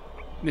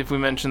we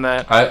mentioned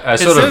that. I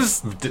sort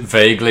of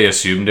vaguely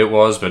assumed it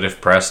was, but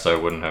if pressed, I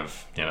wouldn't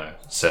have,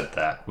 said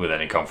that with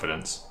any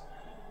confidence.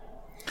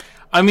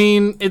 I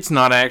mean, it's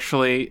not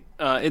actually.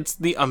 It's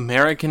the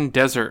American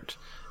desert,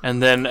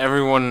 and then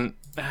everyone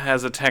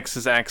has a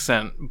Texas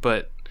accent,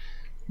 but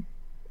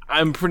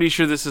I'm pretty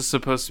sure this is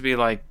supposed to be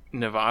like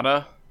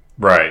Nevada.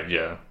 Right,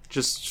 yeah.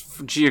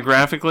 Just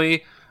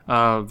geographically,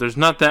 there's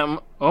not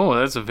that... Oh,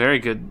 that's a very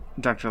good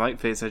Dr.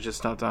 Lightface I just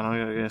stopped on. I'm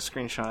going to get a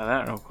screenshot of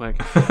that real quick.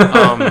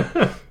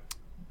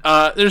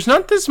 There's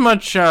not this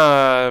much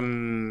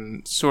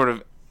sort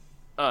of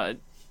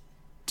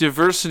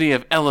diversity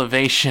of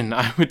elevation,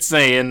 I would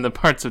say, in the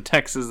parts of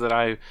Texas that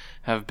I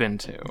have been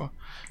to.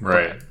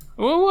 Right.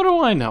 But, well, what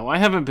do I know? I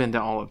haven't been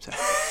to all of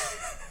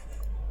Texas.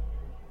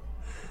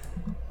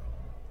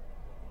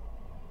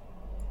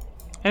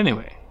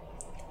 Anyway.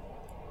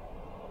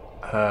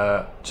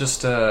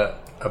 Just a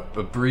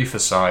brief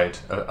aside,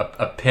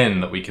 a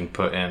pin that we can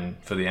put in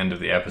for the end of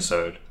the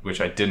episode,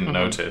 which I didn't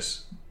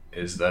notice,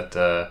 is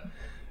that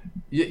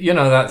you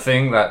know that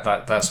thing,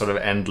 that sort of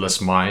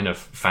endless mine of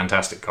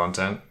fantastic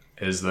content,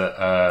 is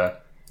that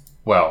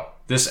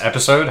this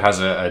episode has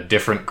a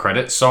different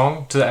credit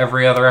song to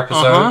every other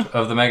episode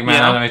of the Mega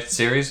Man animated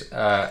series,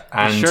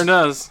 and it sure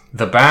does.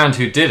 The band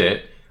who did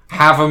it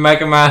have a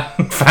Mega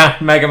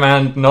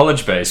Man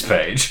knowledge base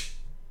page.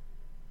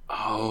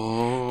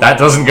 Oh. That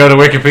doesn't go to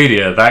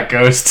Wikipedia. That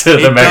goes to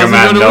the Mega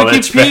Man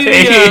knowledge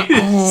base.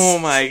 Oh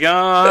my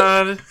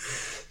god.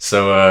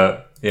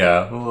 So,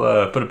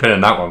 we'll put a pin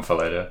in that one for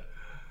later.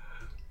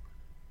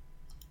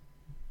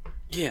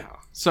 Yeah.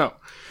 So,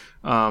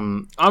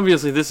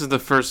 obviously this is the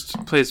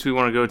first place we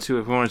want to go to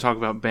if we want to talk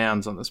about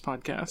bands on this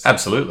podcast.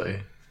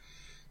 Absolutely.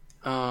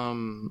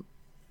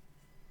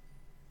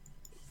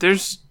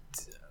 It's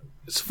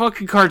a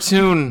fucking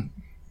cartoon.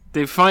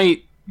 They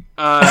fight.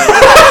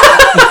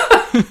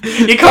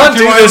 You can't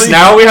do this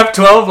now. We have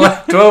 12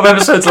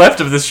 episodes left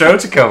of this show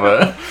to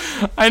cover.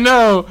 I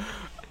know.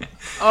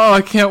 Oh,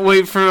 I can't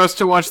wait for us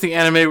to watch the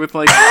anime with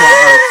like.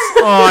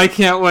 Oh, I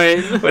can't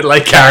wait. With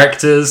like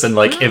characters and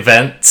like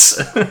events.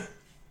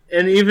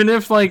 And even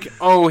if like,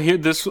 here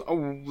this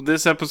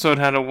episode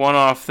had a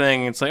one-off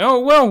thing, it's like, oh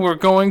well, we're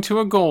going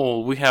to a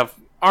goal. We have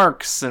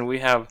arcs and we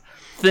have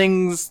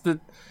things that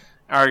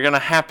are gonna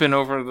happen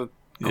over the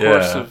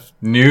course of...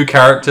 New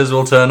characters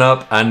will turn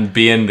up and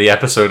be in the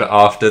episode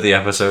after the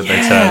episode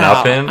they turn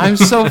up in. I'm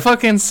so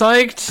fucking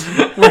psyched.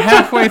 We're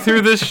halfway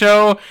through this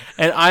show,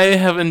 and I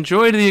have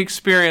enjoyed the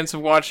experience of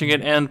watching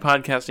it and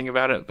podcasting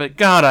about it, but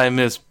God, I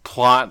miss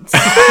plots.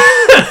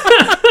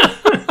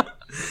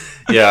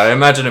 Yeah, I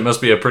imagine it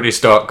must be a pretty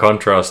stark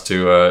contrast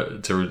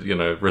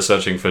to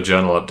researching for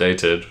Journal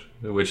Updated,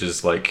 which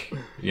is like,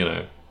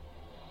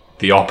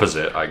 the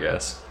opposite, I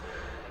guess.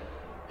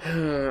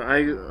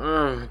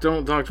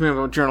 Don't talk to me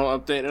about Journal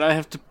Updated. I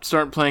have to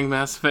start playing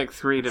Mass Effect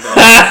 3 today.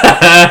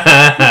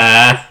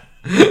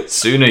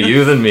 Sooner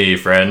you than me,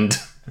 friend.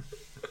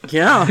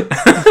 Yeah.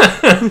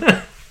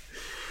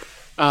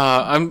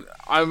 I'm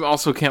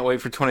also can't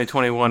wait for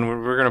 2021 where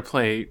we're gonna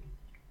play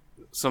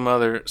some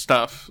other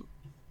stuff.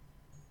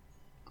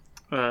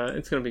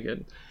 It's gonna be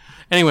good.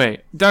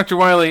 Anyway, Dr.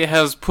 Wily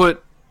has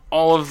put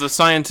all of the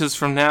scientists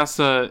from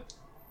NASA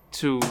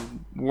to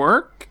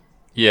work.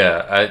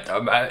 Yeah,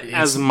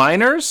 as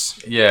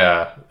miners.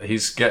 Yeah,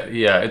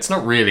 it's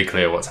not really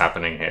clear what's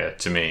happening here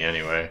to me,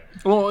 anyway.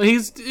 Well,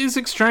 he's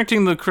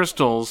extracting the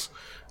crystals,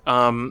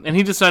 and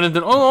he decided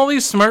that all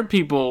these smart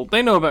people,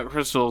 they know about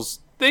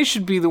crystals. They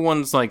should be the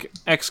ones like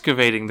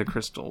excavating the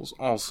crystals.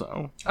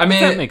 Also, I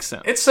mean, that makes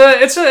sense. It's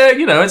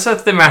a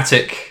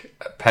thematic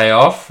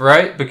payoff,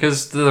 right?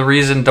 Because the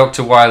reason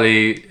Dr.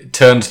 Wily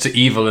turned to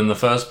evil in the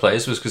first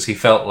place was because he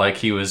felt like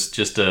he was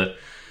just a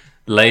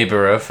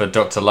laborer for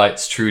Dr.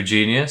 Light's true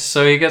genius,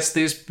 so he gets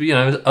these,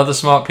 other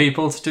smart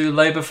people to do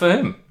labor for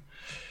him.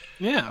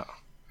 Yeah.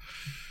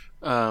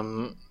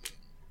 And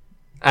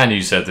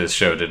you said this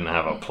show didn't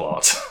have a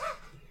plot.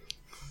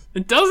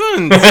 It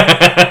doesn't!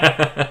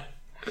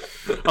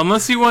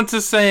 Unless you want to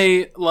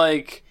say,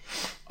 like,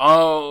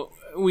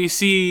 we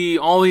see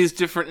all these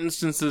different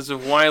instances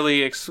of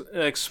Wily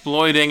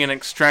exploiting and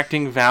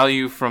extracting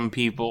value from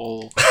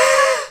people.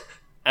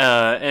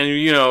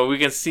 And, we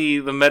can see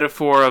the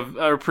metaphor of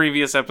our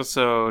previous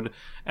episode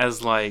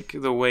as, like,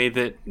 the way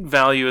that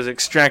value is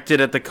extracted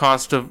at the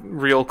cost of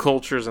real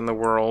cultures in the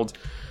world.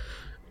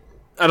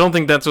 I don't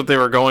think that's what they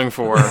were going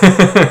for.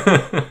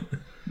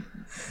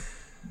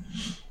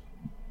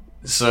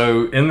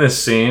 So, in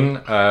this scene,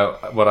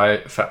 what I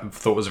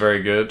thought was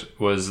very good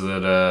was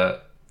that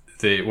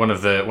one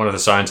of the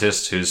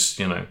scientists who's,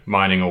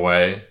 mining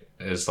away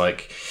is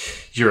like,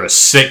 "You're a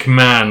sick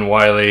man,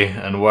 Wily."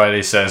 And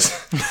Wily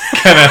says,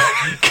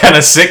 can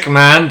a sick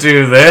man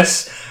do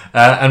this?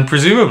 And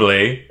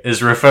presumably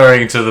is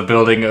referring to the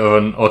building of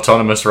an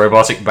autonomous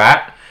robotic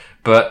bat,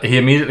 but he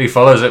immediately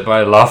follows it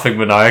by laughing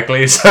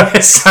maniacally, so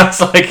it sounds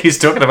like he's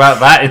talking about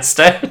that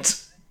instead.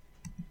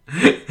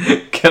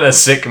 Can a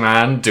sick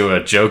man do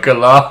a Joker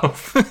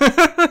laugh?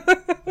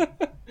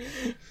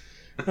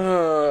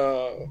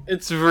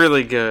 It's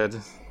really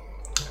good.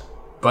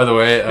 By the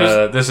way,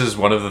 this is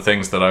one of the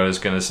things that I was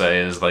going to say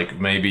is, like,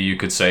 maybe you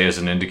could say as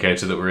an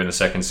indicator that we're in a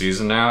second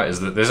season now,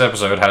 is that this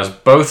episode has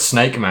both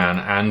Snake Man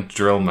and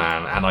Drill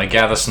Man, and I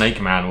gather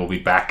Snake Man will be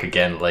back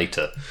again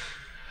later.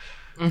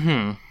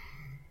 Mm-hmm.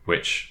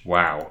 Which,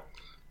 wow.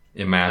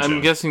 Imagine.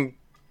 I'm guessing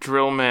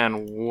Drill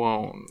Man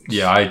won't.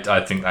 Yeah,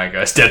 I think that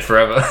guy's dead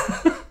forever.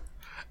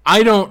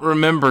 I don't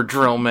remember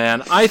Drill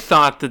Man. I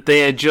thought that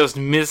they had just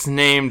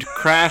misnamed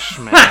Crash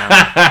Man.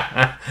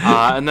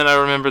 And then I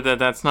remembered that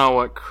that's not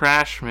what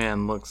Crash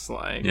Man looks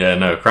like. Yeah,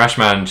 no, Crash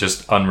Man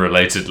just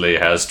unrelatedly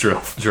has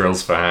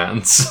drills for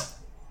hands.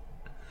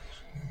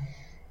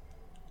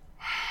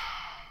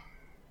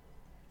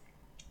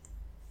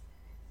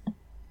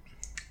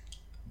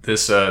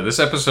 This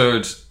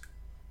episode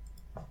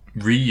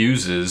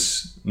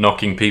reuses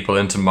knocking people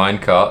into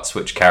minecarts,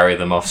 which carry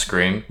them off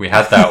screen. We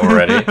had that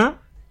already.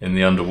 In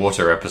the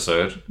underwater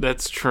episode.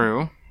 That's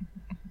true.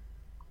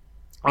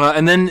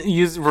 And then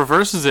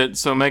reverses it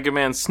so Mega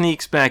Man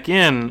sneaks back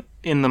in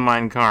the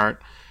minecart.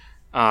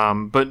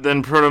 But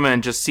then Proto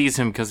Man just sees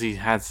him because he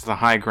has the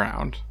high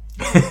ground.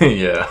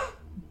 Yeah.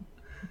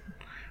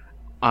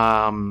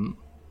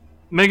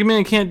 Mega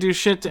Man can't do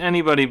shit to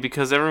anybody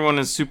because everyone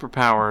is super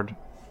powered.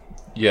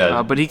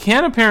 Yeah. But he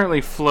can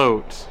apparently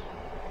float.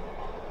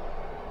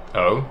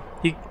 Oh?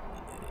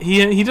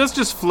 He does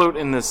just float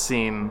in this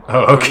scene.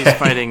 Oh, okay. Where he's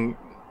fighting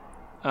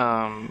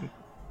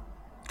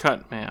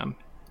Cut Man.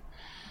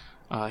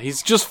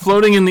 He's just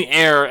floating in the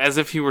air as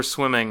if he were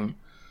swimming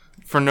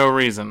for no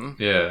reason.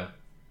 Yeah,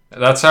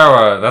 that's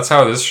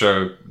how this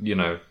show,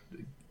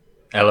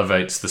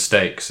 elevates the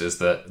stakes. Is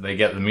that they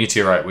get the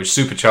meteorite, which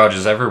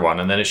supercharges everyone,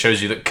 and then it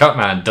shows you that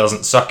Cutman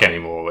doesn't suck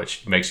anymore,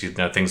 which makes you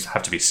know things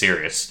have to be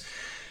serious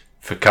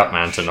for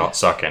Cutman to not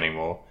suck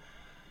anymore.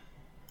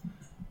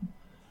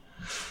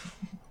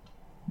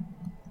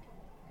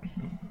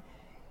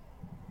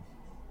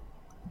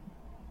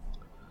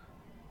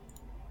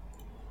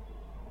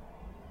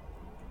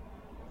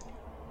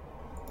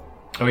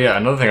 Oh yeah,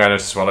 another thing I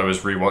noticed while I was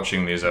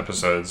rewatching these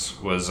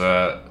episodes was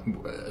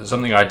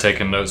something I'd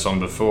taken notes on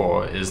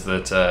before, is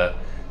that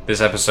this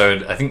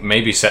episode, I think,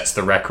 maybe sets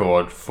the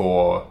record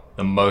for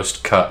the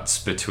most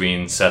cuts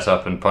between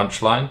setup and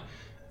punchline,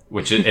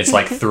 which it's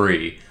like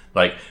 3.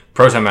 Like,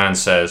 Proto Man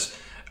says,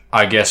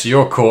 I guess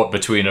you're caught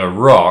between a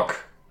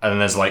rock, and then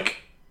there's like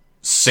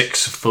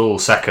 6 full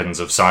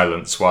seconds of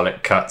silence while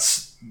it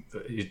cuts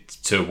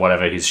to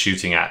whatever he's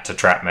shooting at to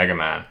trap Mega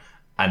Man.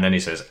 And then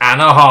he says,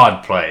 and a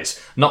hard place.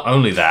 Not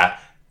only that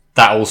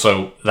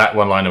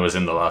one-liner was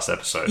in the last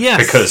episode.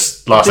 Yes.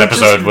 Because last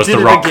episode was the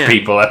Rock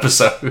People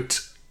episode.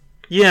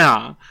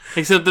 Yeah.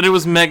 Except that it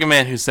was Mega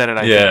Man who said it,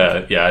 I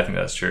think. Yeah, I think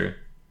that's true.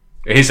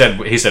 He said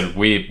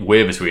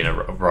we're between a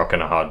rock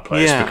and a hard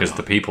place because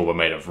the people were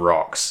made of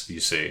rocks, you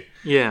see.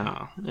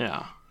 Yeah.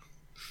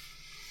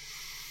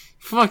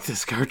 Fuck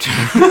this cartoon.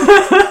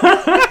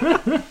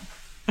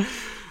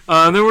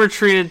 Then we're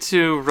treated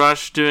to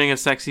Rush doing a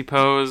sexy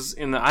pose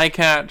in the eye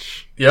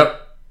catch. Yep.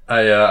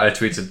 I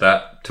tweeted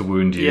that to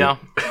wound you. Yeah.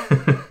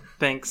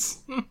 Thanks.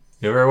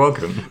 You're very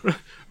welcome.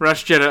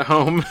 Rush Jet at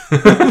home.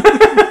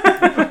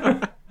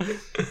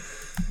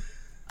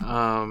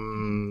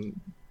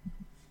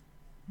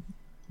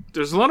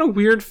 There's a lot of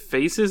weird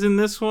faces in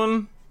this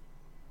one.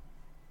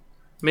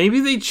 Maybe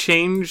they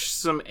changed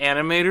some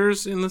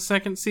animators in the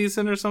second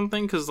season or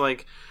something, because,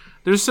 like,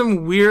 there's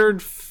some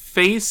weird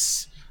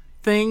face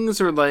things,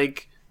 or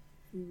like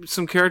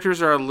some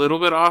characters are a little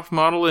bit off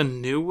model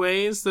in new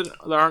ways that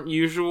aren't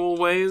usual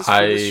ways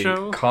for this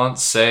show. I can't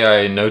say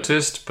I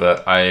noticed,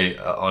 but I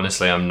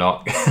honestly I'm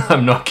not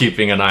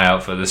keeping an eye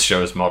out for this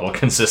show's model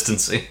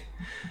consistency.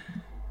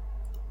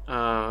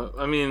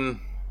 I mean,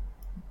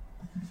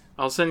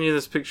 I'll send you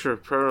this picture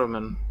of Proto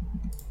Man.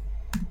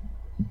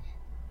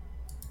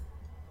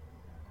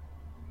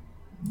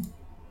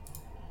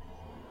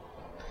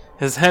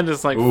 His head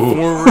is like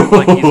forward,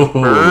 like he's a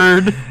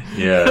bird.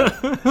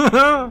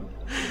 Yeah.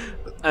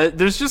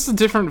 There's just a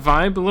different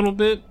vibe, a little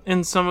bit,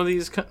 in some of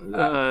these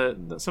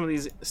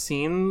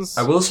scenes.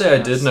 I will say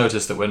I did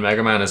notice that when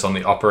Mega Man is on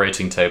the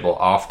operating table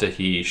after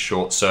he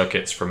short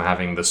circuits from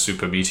having the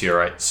super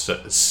meteorite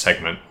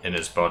segment in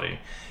his body,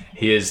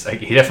 he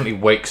definitely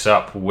wakes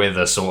up with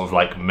a sort of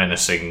like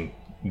menacing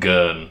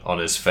grin on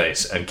his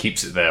face and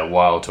keeps it there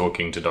while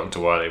talking to Dr.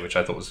 Wily, which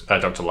I thought was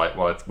Dr. Light,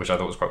 which I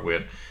thought was quite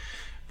weird.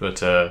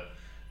 But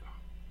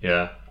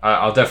yeah,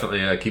 I'll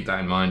definitely keep that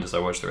in mind as I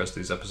watch the rest of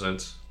these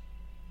episodes.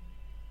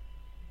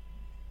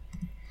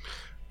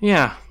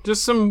 Yeah,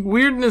 just some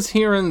weirdness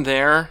here and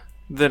there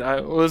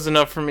that was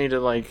enough for me to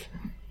like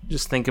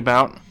just think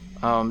about.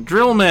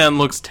 Drill Man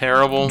looks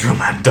terrible. Drill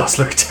Man does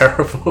look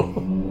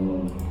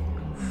terrible.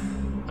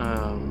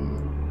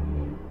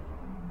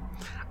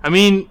 I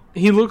mean,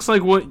 he looks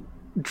like what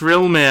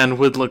Drill Man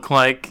would look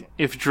like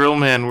if Drill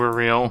Man were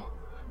real.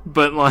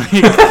 But like,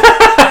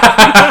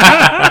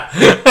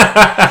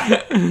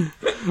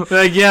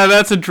 like, yeah,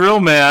 that's a Drill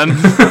Man.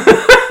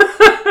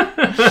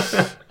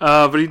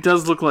 But he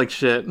does look like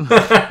shit.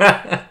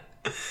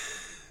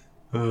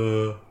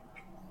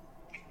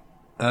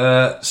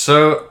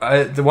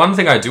 The one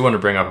thing I do want to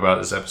bring up about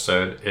this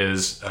episode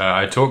is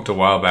I talked a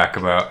while back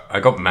about I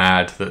got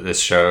mad that this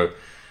show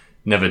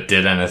never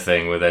did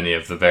anything with any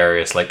of the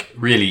various like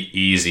really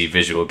easy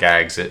visual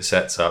gags it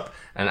sets up.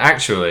 And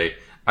actually,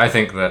 I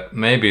think that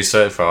maybe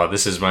so far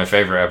this is my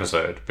favorite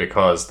episode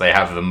because they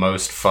have the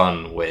most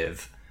fun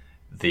with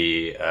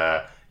the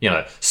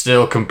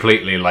still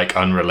completely like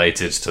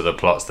unrelated to the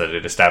plots that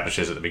it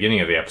establishes at the beginning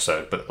of the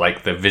episode, but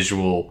like the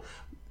visual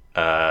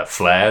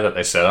flair that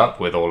they set up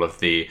with all of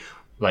the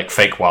like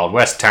fake Wild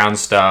West town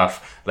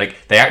stuff,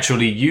 like they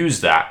actually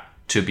use that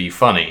to be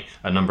funny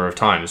a number of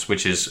times,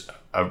 which is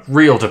a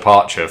real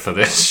departure for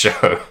this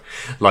show.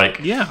 Like,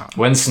 yeah,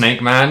 when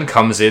Snake Man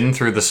comes in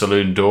through the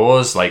saloon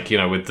doors, like,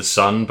 with the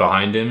sun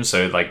behind him,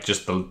 so like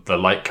just the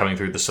light coming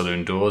through the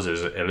saloon doors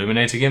is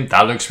illuminating him,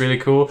 that looks really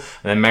cool.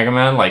 And then Mega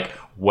Man like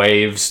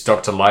waves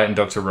Dr. Light and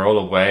Dr. Roll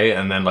away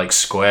and then like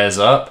squares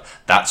up,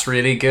 that's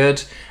really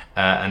good.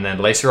 And then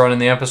later on in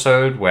the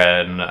episode,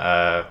 when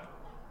all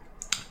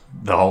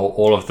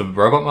of the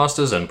Robot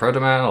Masters and Proto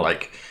Man are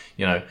like,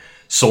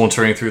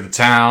 sauntering through the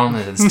town,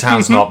 this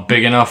town's not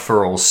big enough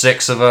for all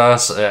 6 of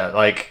us,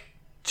 like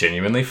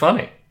genuinely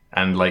funny,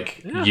 and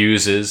like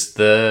uses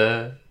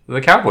the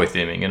cowboy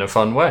theming in a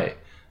fun way.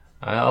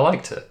 I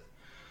liked it.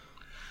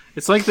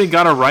 It's like they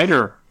got a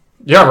writer.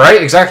 Yeah,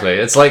 right. Exactly.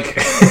 It's like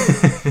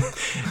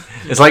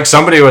it's like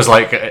somebody was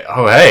like,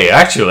 "Oh, hey,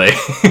 actually,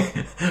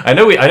 I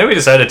know we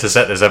decided to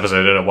set this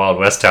episode in a Wild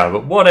West town,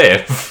 but what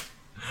if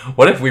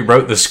we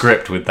wrote the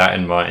script with that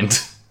in mind?"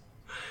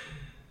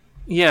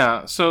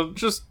 Yeah. So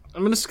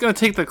I'm just gonna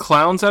take the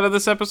clowns out of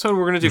this episode.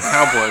 We're gonna do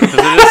cowboy because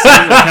it is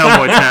set in a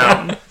cowboy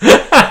town.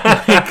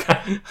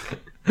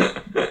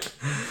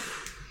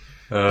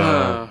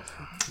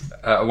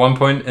 At one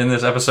point in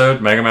this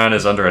episode, Mega Man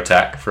is under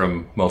attack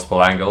from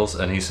multiple angles,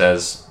 and he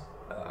says,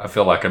 "I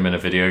feel like I'm in a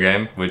video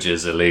game," which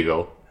is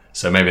illegal.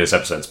 So maybe this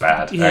episode's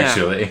bad,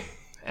 actually.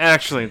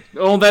 Actually.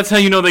 Oh, that's how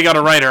you know they got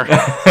a writer.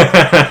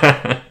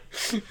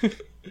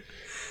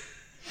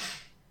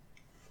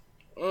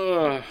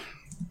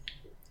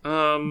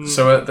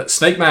 So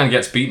Snake Man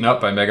gets beaten up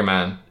by Mega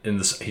Man.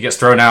 He gets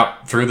thrown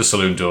out through the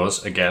saloon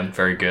doors. Again,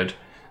 very good.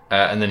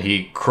 And then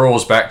he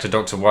crawls back to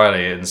Dr.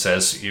 Wily and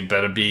says, "You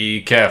better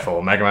be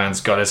careful. Mega Man's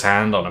got his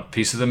hand on a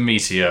piece of the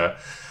meteor."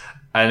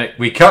 And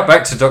we cut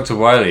back to Dr.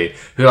 Wily,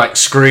 who like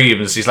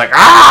screams. He's like,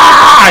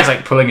 "Ah!" He's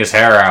like pulling his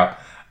hair out.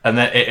 And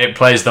then it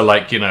plays the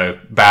like,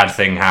 bad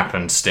thing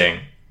happened sting.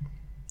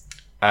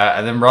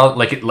 And then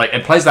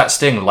it plays that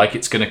sting like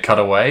it's going to cut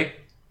away.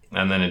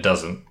 And then it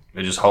doesn't.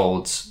 It just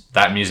holds.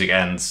 That music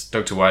ends.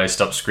 Dr. Wily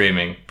stops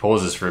screaming,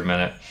 pauses for a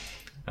minute,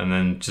 and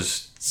then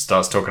just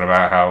starts talking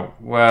about how,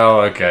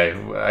 well, okay,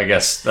 I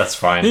guess that's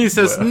fine. He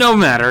says, "No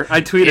matter."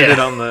 I tweeted it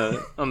on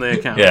the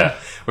account. Yeah,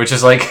 which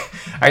is like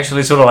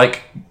actually sort of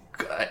like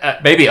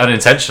maybe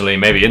unintentionally,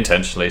 maybe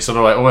intentionally, sort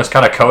of like almost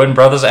kind of Coen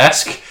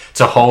Brothers-esque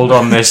to hold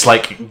on this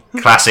like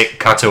classic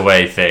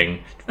cutaway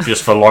thing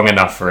just for long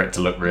enough for it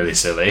to look really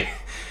silly.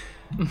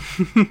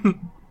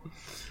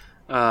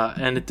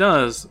 And it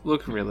does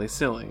look really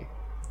silly.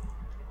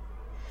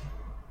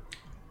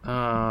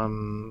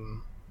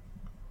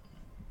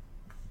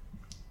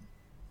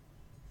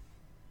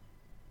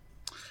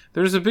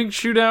 There's a big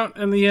shootout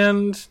in the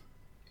end,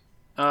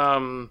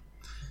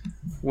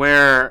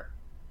 where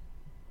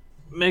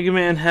Mega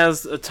Man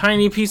has a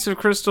tiny piece of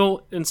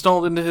crystal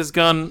installed into his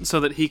gun so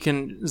that he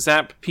can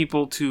zap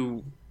people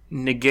to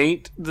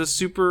negate the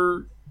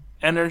super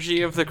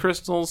energy of the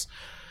crystals.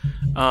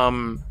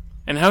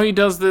 And how he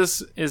does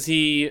this is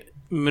he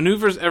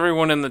maneuvers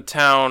everyone in the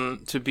town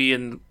to be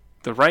in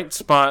the right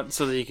spot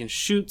so that he can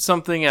shoot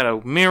something at a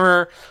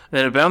mirror,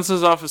 then it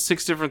bounces off of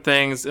 6 different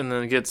things, and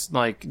then it gets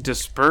like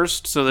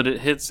dispersed so that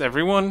it hits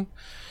everyone.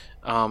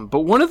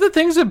 But one of the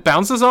things it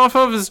bounces off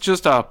of is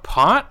just a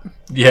pot.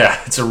 Yeah,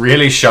 it's a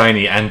really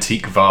shiny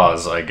antique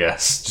vase, I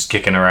guess, just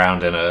kicking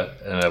around in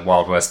a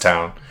Wild West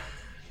town.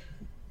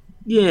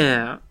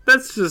 Yeah,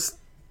 that's just...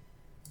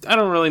 I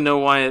don't really know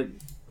why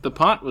the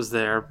pot was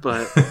there,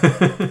 but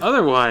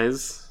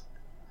otherwise,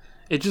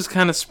 it just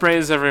kind of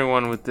sprays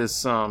everyone with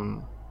this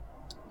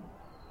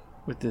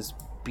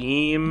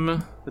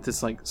beam, with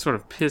this like sort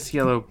of piss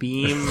yellow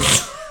beam.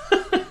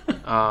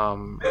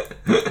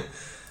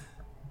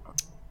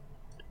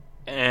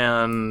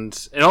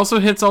 And it also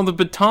hits all the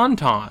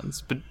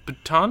Batontons.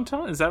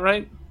 Batonton? Is that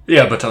right?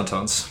 Yeah,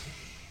 Batontons.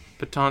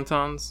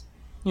 Batontons?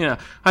 Yeah,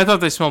 I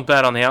thought they smelled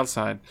bad on the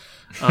outside.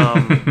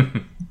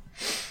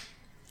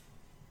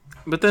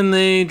 But then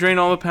they drain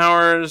all the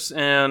powers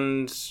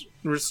and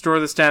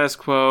restore the status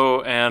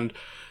quo, and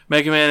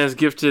Mega Man is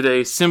gifted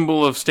a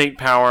symbol of state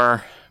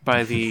power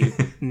by the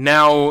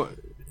now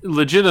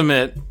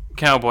legitimate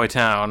Cowboy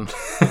Town.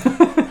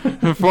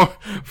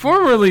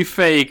 Formerly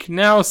fake,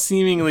 now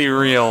seemingly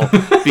real,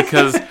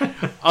 because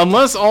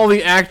unless all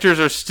the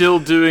actors are still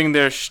doing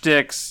their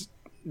shticks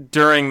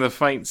during the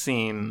fight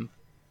scene,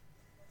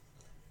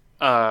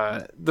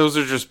 those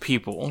are just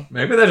people.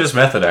 Maybe they're just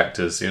method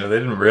actors, they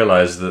didn't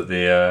realize that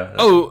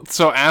the...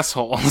 so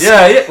assholes.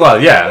 Yeah,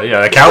 well, yeah,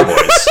 they're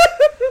cowboys.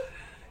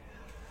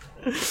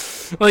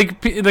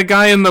 Like the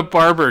guy in the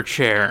barber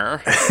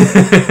chair.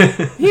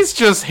 He's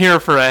just here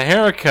for a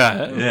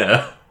haircut.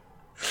 Yeah.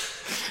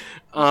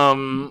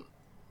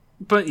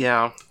 But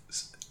yeah.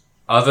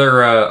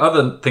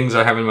 Other things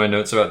I have in my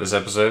notes about this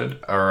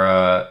episode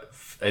are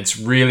it's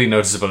really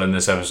noticeable in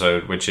this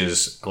episode, which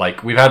is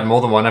like we've had more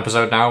than one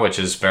episode now, which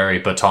is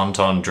very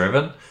Batonton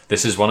driven.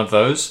 This is one of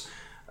those.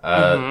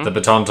 The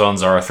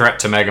Batontons are a threat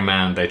to Mega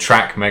Man. They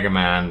track Mega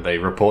Man. They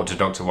report to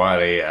Dr.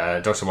 Wily.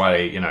 Dr.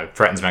 Wily,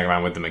 threatens Mega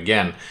Man with them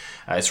again.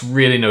 It's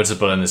really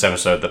noticeable in this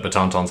episode that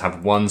Batontons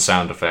have one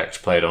sound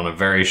effect played on a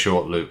very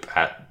short loop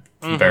at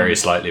very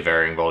slightly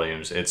varying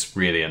volumes. It's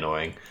really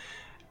annoying.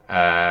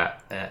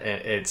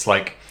 It's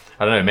like,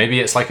 I don't know, maybe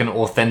it's like an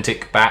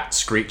authentic bat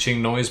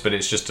screeching noise, but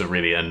it's just a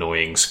really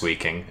annoying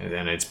squeaking.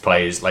 And it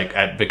plays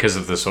like, because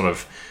of the sort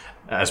of,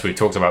 as we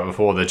talked about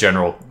before, the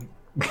general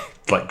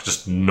like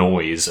just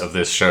noise of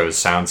this show's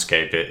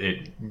soundscape,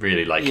 it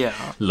really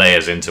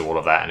layers into all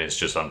of that, and it's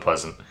just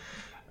unpleasant.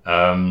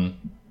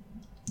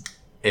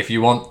 If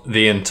you want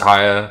the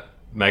entire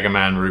Mega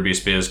Man Ruby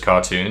Spears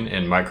cartoon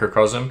in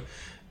microcosm,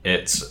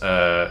 it's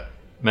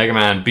Mega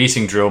Man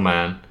beating Drill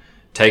Man,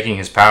 taking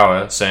his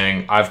power,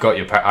 saying, I've got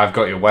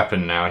your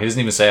weapon now. He doesn't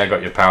even say I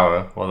got your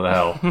power. What the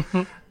hell?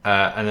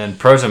 And then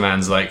Proto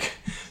Man's like,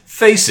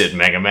 face it,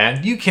 Mega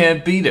Man, you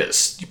can't beat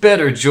us. You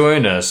better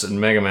join us. And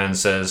Mega Man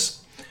says,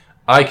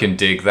 I can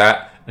dig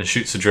that, and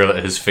shoots a drill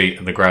at his feet,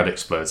 and the ground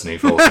explodes and he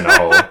falls in a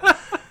hole.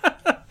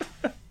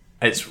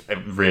 It's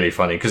really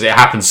funny because it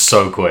happens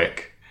so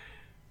quick.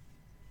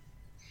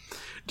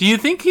 Do you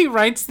think he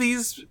writes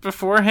these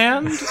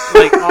beforehand,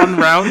 like en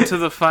route to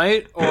the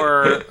fight,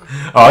 or?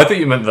 Oh, I thought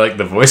you meant like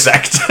the voice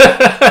actor.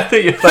 I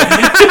thought you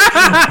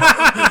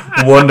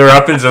like wander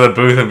up into the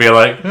booth and be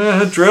like,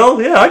 "Drill,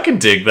 yeah, I can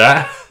dig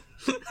that."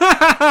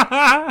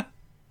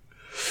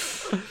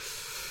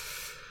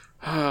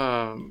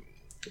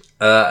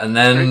 And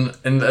then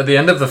at the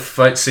end of the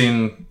fight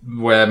scene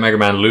where Mega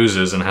Man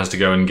loses and has to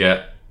go and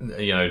get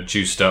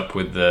juiced up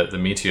with the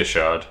meteor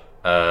shard,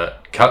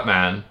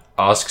 Cutman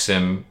asks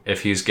him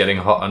if he's getting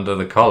hot under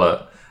the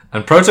collar,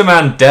 and Proto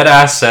Man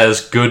deadass says,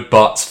 "Good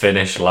bots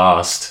finish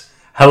last."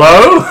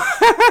 Hello?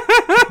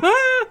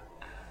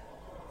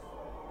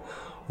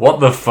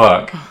 What the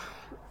fuck,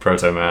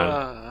 Proto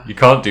Man? You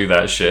can't do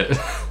that shit.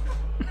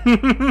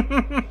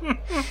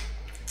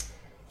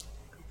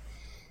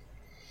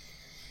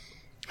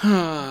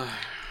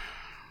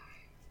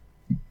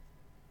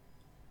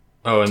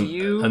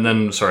 And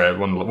then sorry,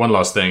 one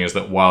last thing is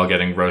that while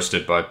getting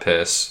roasted by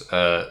Piss,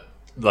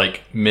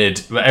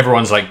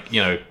 everyone's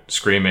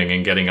screaming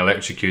and getting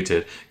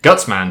electrocuted,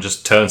 Gutsman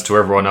just turns to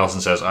everyone else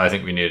and says, I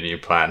think we need a new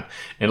plan,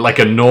 in like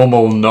a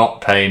normal, not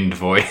pained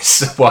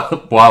voice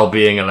while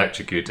being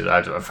electrocuted.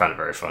 I found it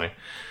very funny.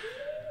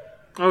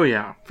 Oh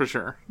yeah, for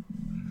sure.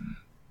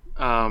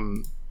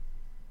 Gutsman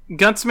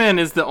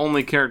is the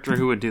only character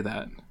who would do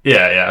that.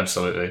 Yeah,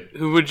 absolutely.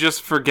 Who would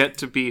just forget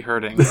to be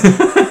hurting.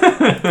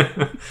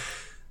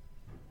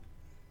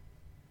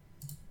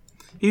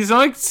 He's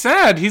like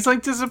sad. He's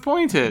like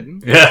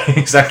disappointed. Yeah,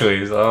 exactly.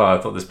 He's I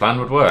thought this plan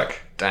would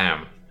work.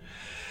 Damn.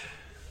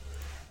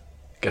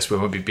 Guess we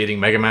won't be beating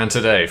Mega Man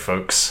today,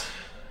 folks.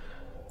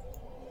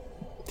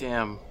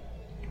 Damn.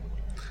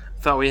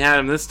 Thought we had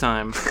him this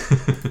time.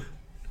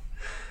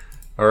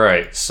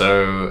 Alright,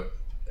 so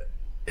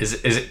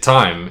is it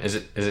time? Is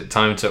it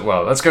time to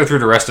let's go through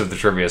the rest of the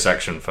trivia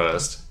section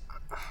first.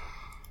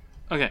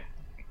 Okay.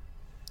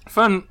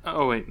 Fun.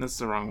 Oh wait, that's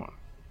the wrong one.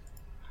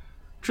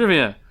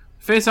 Trivia.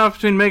 Face-off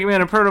between Mega Man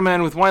and Proto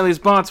Man with Wily's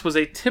bots was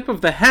a tip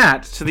of the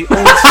hat to the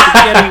old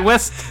spaghetti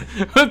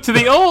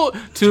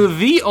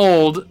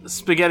old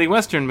spaghetti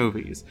western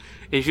movies.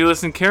 If you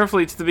listen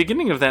carefully to the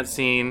beginning of that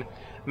scene,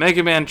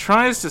 Mega Man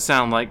tries to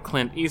sound like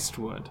Clint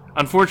Eastwood.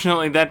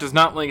 Unfortunately, that does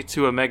not link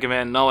to a Mega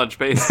Man knowledge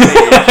base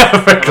page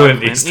for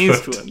Clint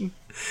Eastwood.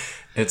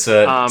 It's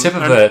a tip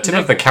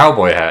of the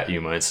cowboy hat,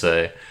 you might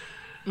say.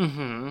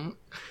 Mm-hmm.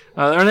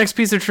 Our next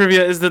piece of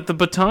trivia is that the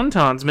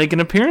Batontons make an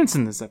appearance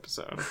in this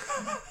episode.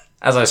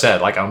 As I said,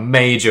 like a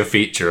major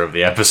feature of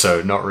the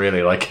episode, not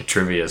really like a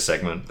trivia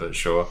segment, but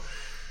sure.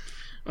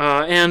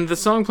 And the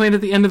song played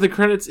at the end of the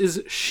credits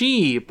is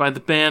She by the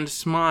band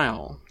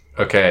Smile.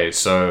 Okay,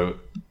 so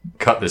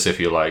cut this if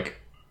you like.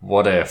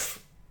 What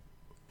if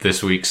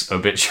this week's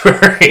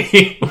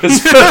obituary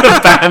was for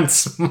the band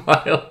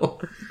Smile?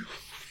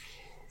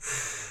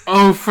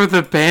 Oh, for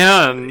the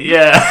band.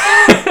 Yeah.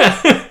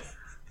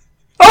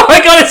 Oh my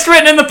god, it's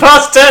written in the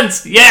past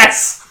tense!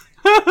 Yes!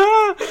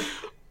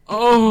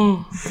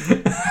 Oh.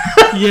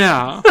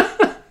 Yeah.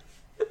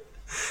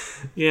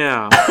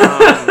 Yeah.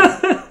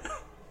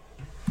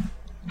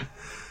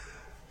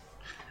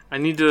 I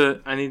need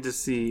to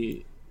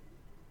see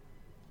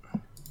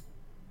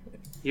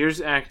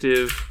years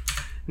active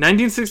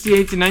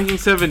 1968 to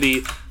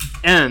 1970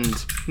 end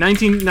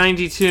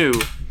 1992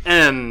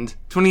 end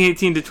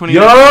 2018 to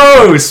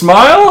 2019. Yo,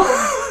 Smile?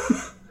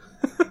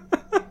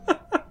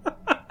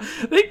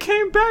 They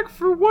came back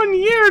for 1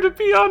 year to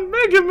be on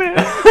Mega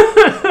Man.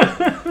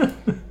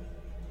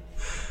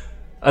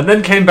 and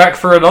then came back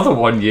for another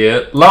 1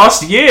 year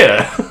last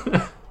year.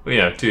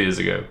 2 years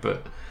ago,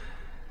 but...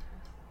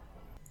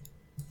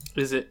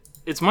 Is it?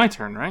 It's my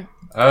turn, right?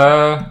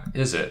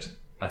 Is it?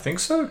 I think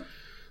so.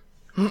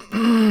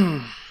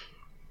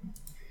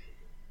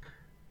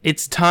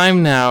 It's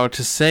time now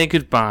to say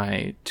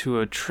goodbye to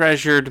a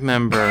treasured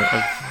member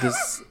of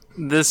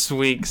this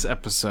week's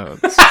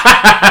episodes.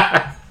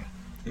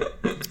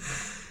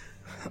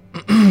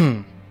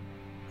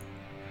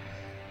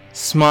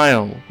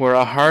 Smile were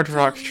a hard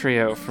rock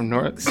trio from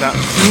North.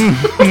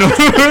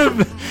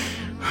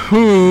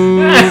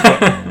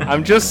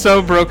 I'm just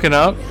so broken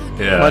up.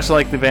 Yeah. Much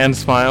like the band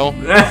Smile.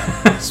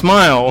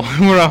 Smile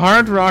were a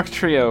hard rock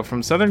trio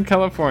from Southern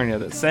California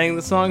that sang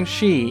the song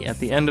She at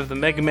the end of the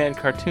Mega Man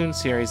cartoon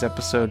series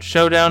episode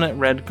Showdown at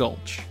Red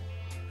Gulch.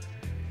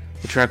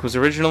 The track was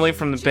originally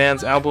from the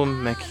band's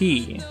album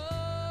Maquis.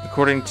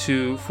 According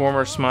to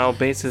former Smile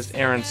bassist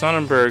Aaron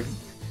Sonnenberg,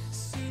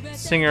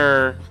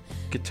 singer,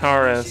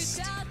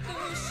 guitarist,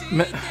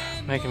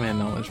 Mega Man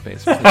knowledge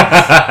base.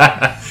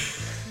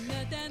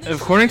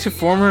 According to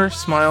former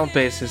Smile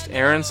bassist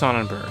Aaron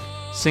Sonnenberg,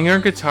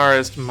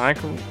 singer-guitarist Mike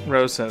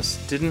Rosas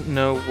didn't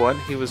know what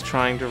he was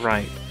trying to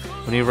write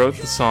when he wrote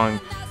the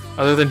song,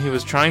 other than he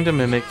was trying to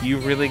mimic You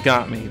Really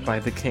Got Me by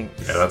the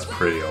Kinks. Yeah, that's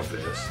pretty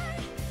obvious.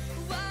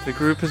 The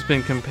group has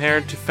been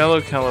compared to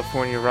fellow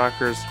California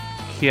rockers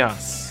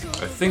Kias.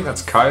 I think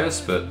that's Caius,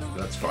 but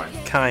that's fine.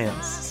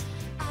 Kias.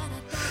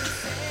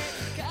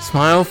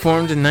 Smile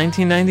formed in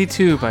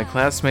 1992 by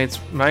classmates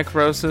Mike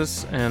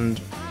Rosas and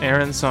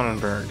Aaron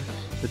Sonnenberg.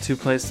 The two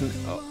placed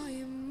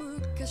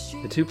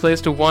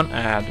a want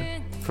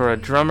ad for a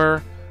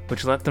drummer,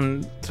 which led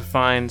them to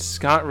find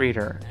Scott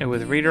Reeder, and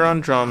with Reeder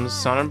on drums,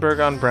 Sonnenberg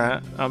on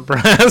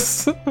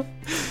brass,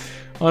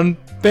 on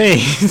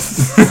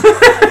bass,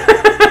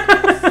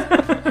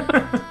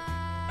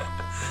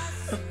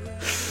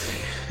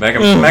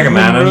 Mega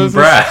Man and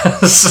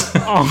brass.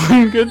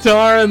 on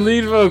guitar and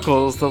lead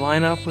vocals, the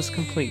lineup was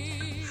complete.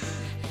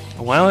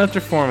 A while after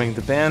forming,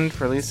 the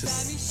band released a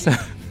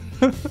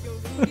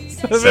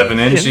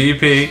 7-inch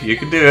EP, you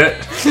can do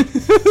it.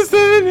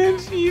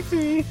 7-inch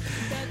EP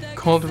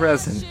called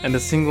Resin and a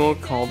single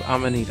called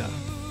Amanita.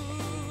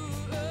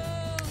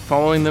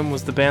 Following them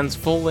was the band's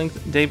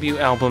full-length debut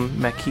album,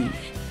 Maquis.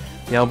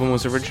 The album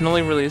was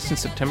originally released in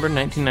September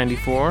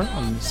 1994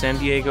 on the San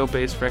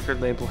Diego-based record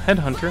label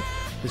Headhunter,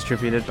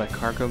 distributed by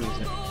Cargo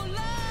Music.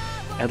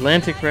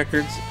 Atlantic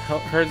Records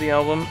heard the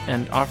album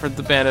and offered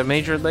the band a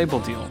major label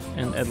deal,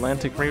 and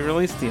Atlantic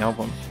re-released the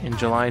album in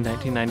July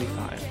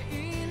 1995.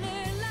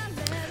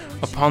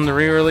 Upon the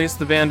re-release,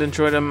 the band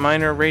enjoyed a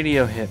minor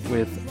radio hit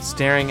with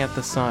Staring at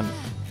the Sun.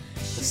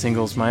 The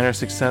single's minor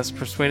success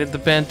persuaded the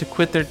band to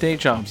quit their day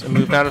jobs and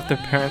move out of their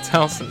parents'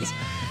 houses,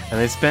 and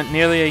they spent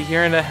nearly a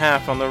year and a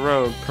half on the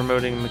road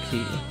promoting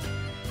Maquis.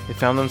 They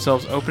found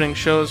themselves opening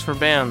shows for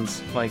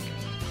bands like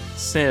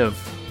Civ,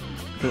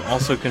 who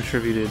also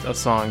contributed a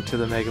song to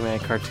the Mega Man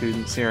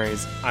cartoon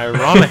series,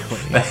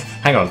 ironically.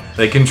 Hang on,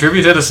 they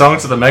contributed a song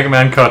to the Mega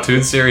Man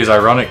cartoon series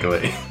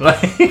ironically.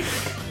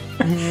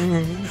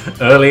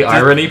 Early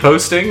irony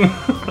posting?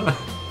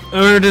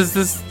 Is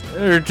this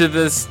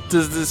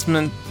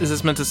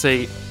meant to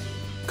say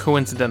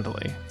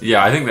coincidentally?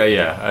 Yeah, I think that,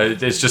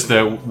 it's just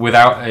that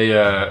without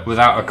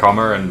a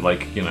comma and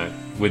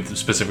with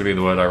specifically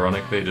the word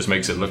ironically, it just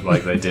makes it look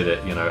like they did it,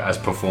 as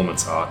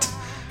performance art.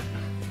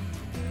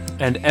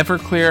 And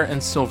Everclear and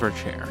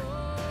Silverchair.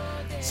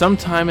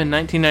 Sometime in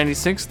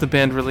 1996, the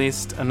band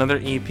released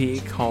another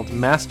EP called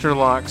Master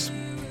Locks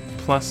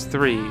Plus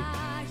 3,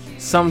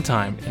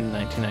 sometime in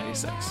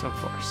 1996, of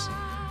course.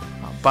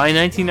 By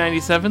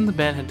 1997, the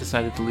band had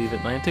decided to leave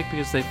Atlantic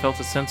because they felt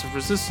a sense of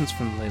resistance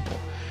from the label,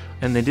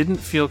 and they didn't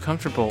feel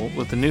comfortable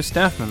with the new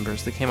staff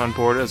members that came on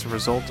board as a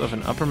result of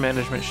an upper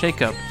management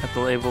shakeup at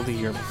the label the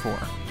year before.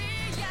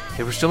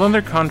 They were still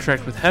under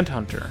contract with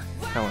Headhunter,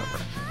 however.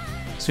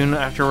 Soon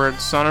afterwards,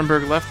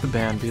 Sonnenberg left the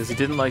band because he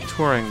didn't like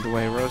touring the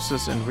way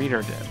Rosas and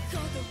Reeder did.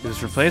 He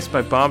was replaced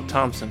by Bob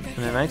Thompson,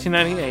 and in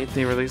 1998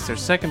 they released their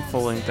second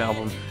full-length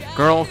album,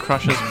 Girl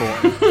Crushes Boy.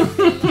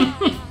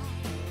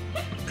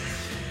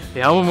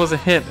 The album was a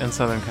hit in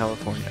Southern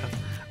California.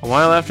 A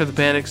while after the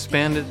band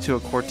expanded to a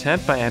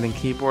quartet by adding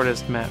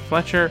keyboardist Matt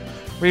Fletcher,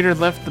 Reeder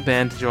left the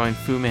band to join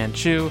Fu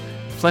Manchu.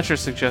 Fletcher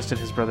suggested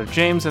his brother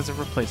James as a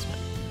replacement.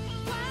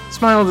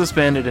 Smile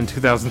disbanded in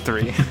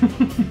 2003.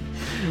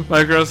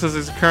 Mike Rosas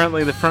is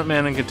currently the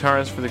frontman and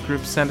guitarist for the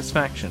group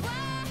Satisfaction.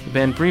 The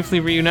band briefly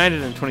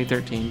reunited in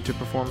 2013 to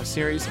perform a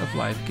series of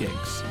live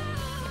gigs.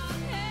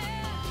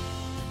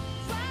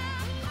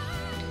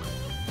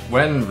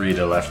 When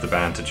Reeder left the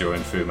band to join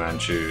Fu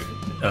Manchu,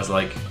 as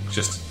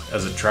just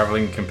as a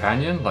traveling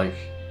companion,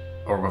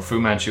 or a Fu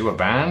Manchu a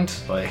band,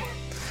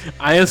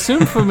 I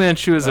assume Fu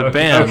Manchu is a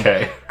band.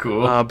 Okay,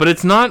 cool. But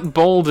it's not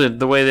bolded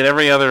the way that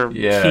every other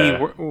key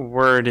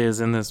word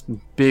is in this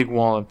big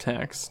wall of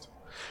text.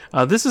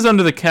 This is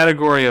under the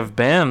category of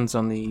bands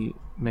on the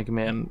Mega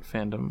Man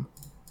fandom.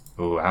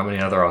 Ooh, how many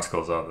other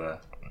articles are there?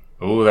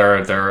 Ooh,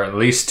 there are at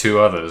least 2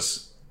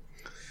 others.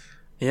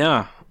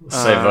 Yeah.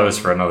 Save those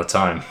for another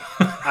time.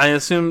 I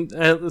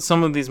assume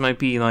some of these might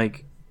be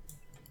like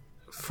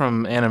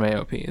from anime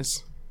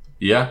OPs.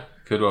 Yeah,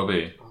 could well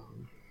be.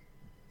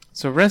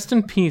 So rest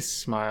in peace,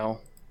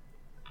 Smile.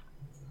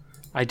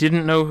 I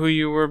didn't know who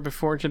you were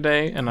before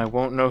today, and I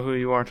won't know who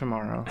you are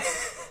tomorrow.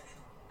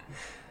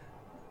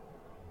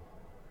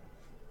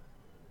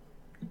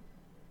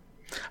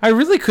 I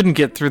really couldn't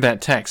get through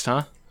that text,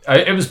 huh?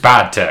 It was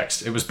bad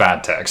text. It was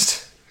bad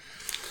text.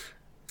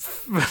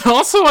 But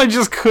also, I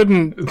just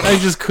couldn't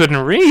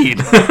read.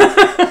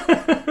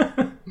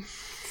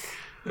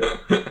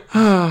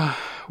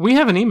 We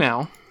have an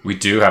email. We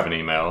do have an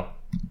email.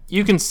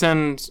 You can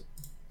send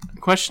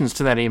questions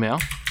to that email.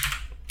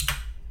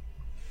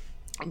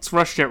 It's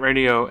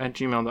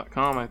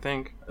rushjetradio@gmail.com, I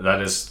think.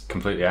 That is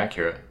completely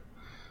accurate.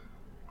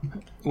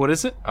 What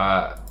is it?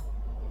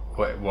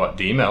 Wait, what?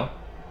 The email?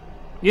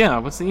 Yeah,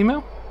 what's the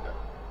email?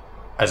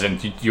 As in,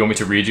 do you want me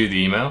to read you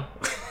the email?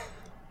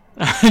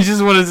 I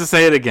just wanted to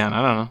say it again.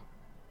 I don't know.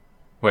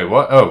 Wait,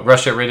 what? Oh,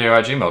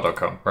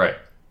 rushjetradio@gmail.com. Right.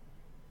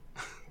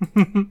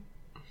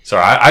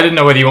 Sorry, I didn't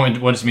know whether you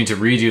wanted me to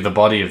read you the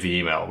body of the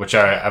email, which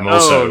I am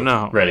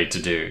also ready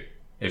to do,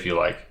 if you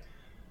like.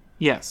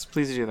 Yes,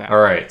 please do that.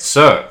 All right,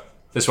 so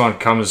this one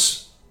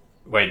comes...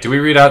 Wait, do we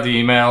read out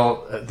the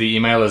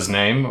emailer's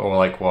name, or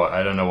like what?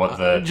 I don't know what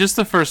the... Just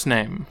the first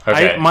name.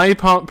 Okay. My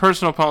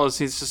personal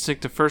policy is to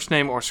stick to first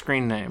name or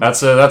screen name.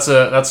 That's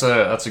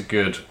a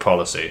good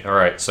policy. All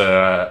right,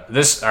 so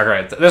this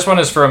one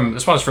is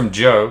from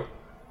Joe,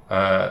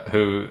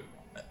 who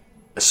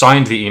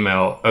signed the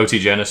email OT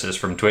Genesis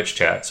from Twitch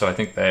chat. So I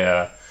think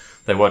they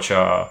watch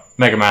our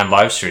Mega Man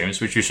live streams,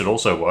 which you should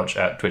also watch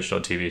at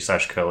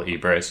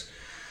twitch.tv/curlebrace.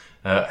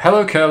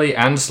 Hello, Curly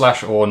and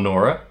 /or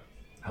Nora.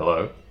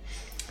 Hello.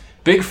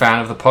 Big fan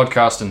of the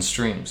podcast and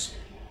streams.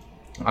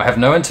 I have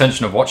no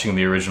intention of watching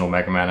the original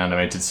Mega Man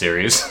animated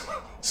series,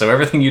 so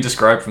everything you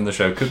described from the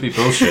show could be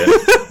bullshit,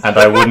 and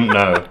I wouldn't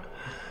know.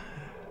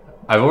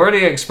 I've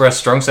already expressed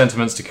strong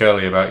sentiments to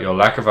Curly about your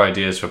lack of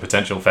ideas for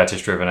potential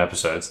fetish-driven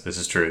episodes. This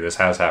is true, this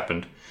has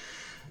happened.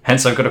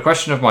 Hence, I've got a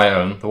question of my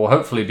own that will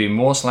hopefully be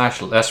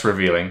more/less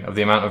revealing of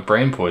the amount of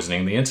brain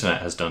poisoning the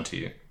internet has done to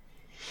you.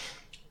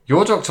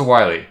 You're Dr.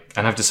 Wily,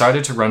 and have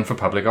decided to run for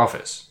public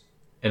office,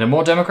 in a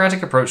more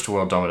democratic approach to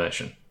world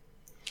domination.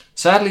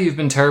 Sadly, you've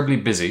been terribly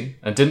busy,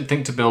 and didn't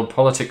think to build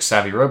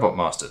politics-savvy robot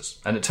masters,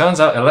 and it turns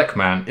out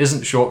ElecMan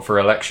isn't short for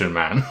Election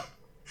Man,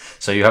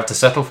 so you have to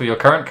settle for your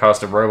current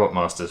cast of robot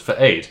masters for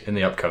aid in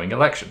the upcoming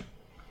election.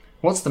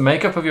 What's the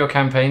makeup of your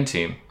campaign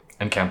team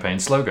and campaign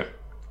slogan?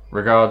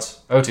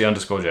 Regards,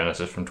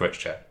 OT_Genesis from Twitch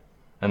chat.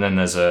 And then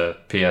there's a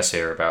PS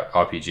here about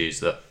RPGs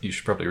that you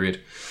should probably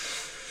read.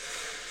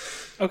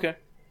 Okay.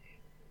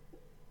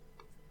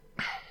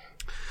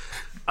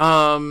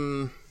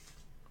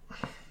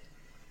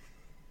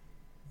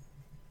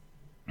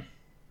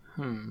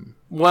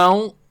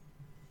 Well,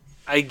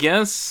 I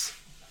guess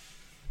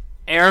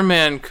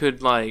Airman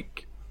could,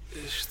 like,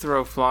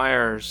 throw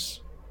flyers.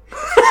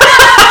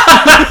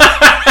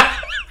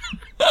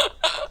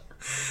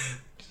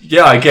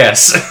 Yeah, I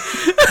guess.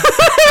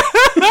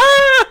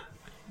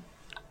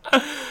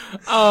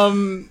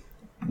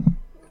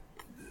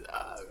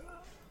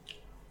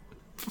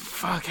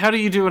 Fuck, how do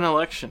you do an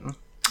election?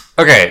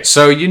 Okay,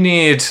 so you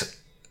need...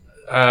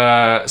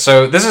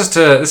 so this is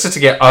to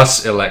get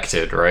us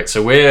elected, right?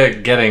 So we're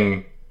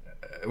getting...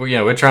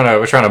 we're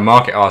trying to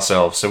market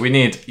ourselves. So you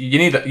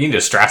need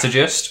a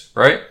strategist,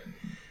 right?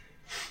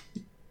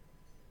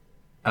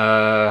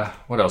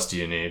 What else do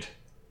you need?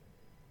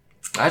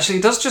 Actually,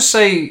 it does just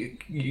say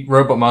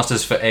Robot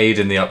Masters for aid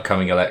in the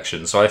upcoming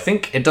election. So I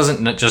think it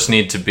doesn't just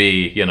need to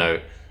be,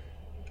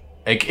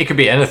 it could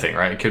be anything,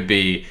 right? It could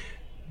be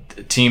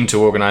a team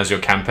to organize your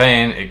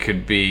campaign. It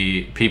could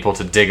be people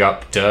to dig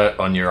up dirt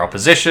on your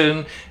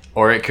opposition.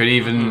 Or it could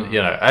even,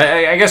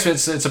 I guess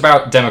it's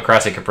about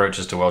democratic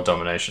approaches to world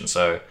domination.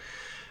 So,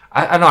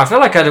 I don't know, I feel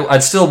like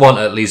I'd still want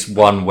at least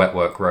one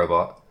Wetwork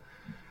robot.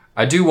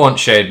 I do want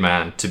Shade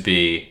Man to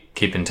be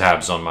keeping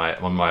tabs on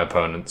my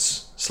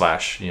opponents /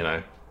 I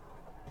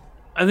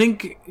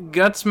think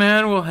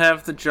Gutsman will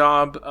have the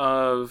job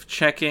of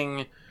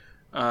checking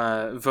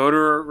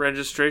voter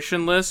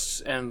registration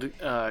lists and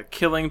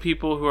killing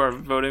people who are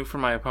voting for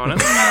my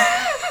opponents.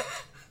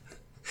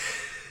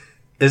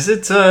 Is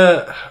it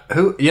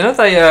who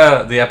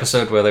the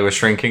episode where they were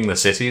shrinking the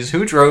cities?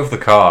 Who drove the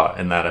car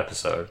in that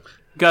episode?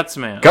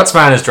 Gutsman.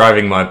 Gutsman is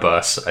driving my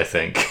bus, I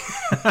think.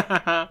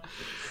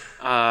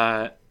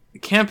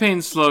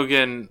 Campaign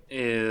slogan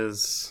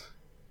is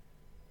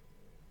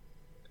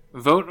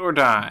vote or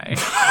die.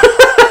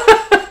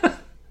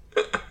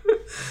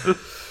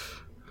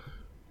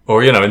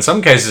 Or, in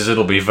some cases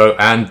it'll be vote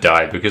and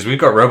die, because we've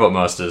got Robot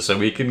Masters, so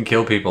we can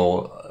kill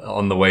people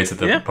on the way to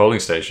the polling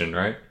station,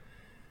 right?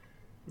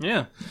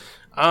 Yeah.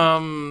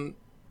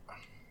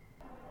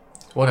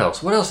 What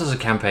else? What else does a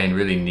campaign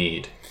really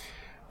need?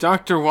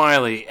 Dr.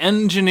 Wily,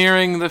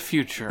 engineering the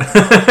future.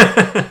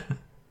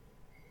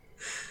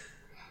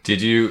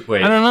 Did you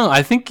wait? I don't know.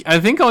 I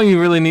think all you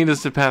really need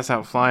is to pass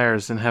out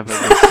flyers and have a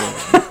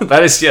good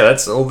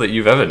that's all that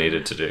you've ever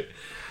needed to do.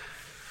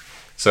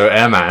 So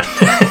Airman.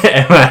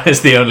 Airman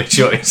is the only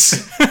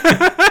choice.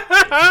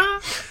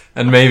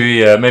 And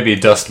maybe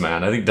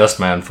Dustman. I think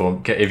Dustman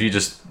if you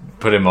just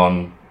put him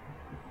on,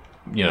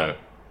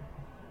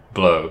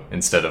 blow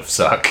instead of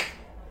suck.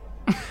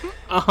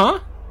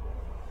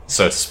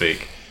 So to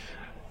speak.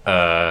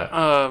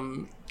 What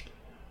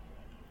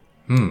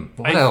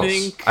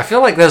else? I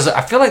feel like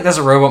there's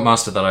a Robot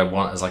Master that I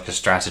want as like a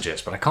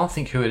strategist, but I can't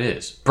think who it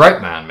is.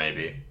 Brightman,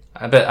 maybe.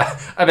 I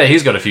bet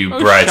he's got a few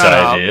bright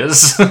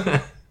ideas.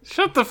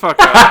 Shut the fuck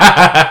up.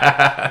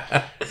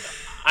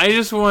 I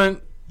just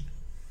want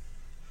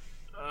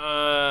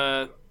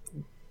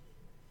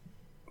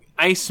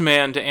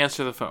Iceman to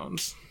answer the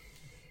phones.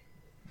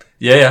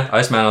 Yeah,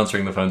 Iceman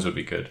answering the phones would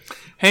be good.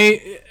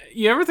 Hey,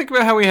 you ever think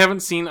about how we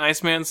haven't seen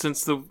Iceman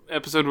since the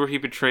episode where he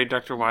betrayed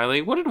Dr.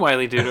 Wily? What did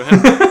Wily do to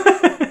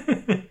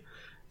him?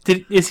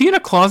 Is he in a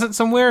closet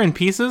somewhere in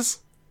pieces?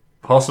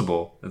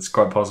 Possible. It's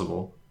quite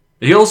possible.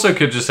 He also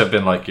could just have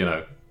been,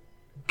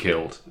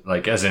 killed.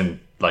 As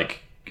in,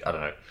 I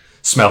don't know,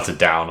 smelted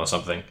down or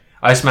something.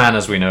 Iceman,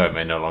 as we know it,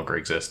 may no longer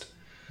exist.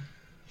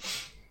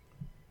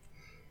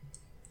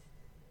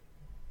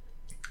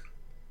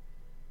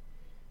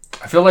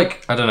 I feel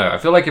like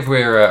if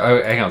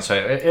we're... hang on. So,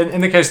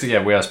 in the case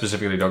that, we are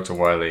specifically Dr.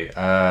 Wily,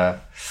 I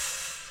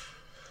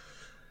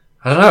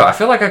don't know. I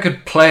feel like I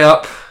could play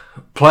up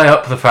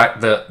the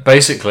fact that,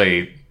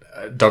 basically,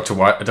 Dr.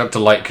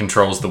 Light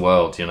controls the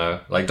world,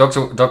 Like,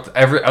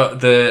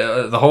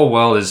 the whole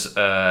world is,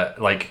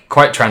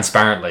 quite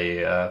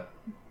transparently,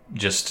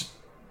 just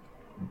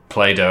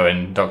Play-Doh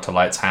in Dr.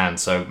 Light's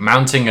hands. So,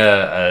 mounting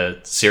a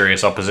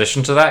serious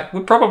opposition to that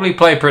would probably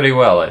play pretty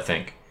well, I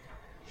think.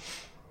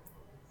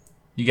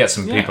 You get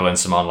some people in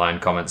some online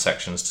comment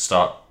sections to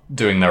start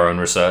doing their own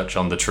research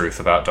on the truth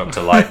about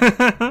Dr. Light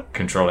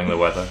controlling the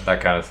weather, that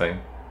kind of thing.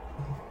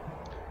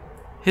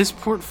 His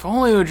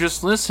portfolio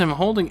just lists him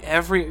holding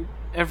every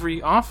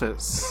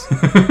office.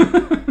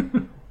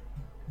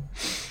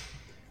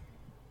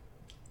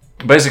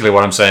 Basically,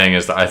 what I'm saying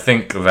is that I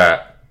think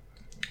that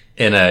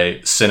in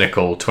a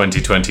cynical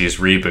 2020s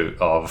reboot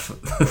of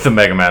the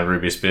Mega Man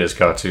Ruby Spears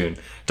cartoon,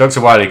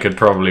 Dr. Wily could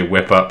probably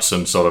whip up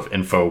some sort of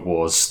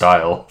InfoWars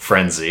style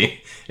frenzy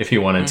if he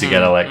wanted to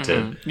get elected.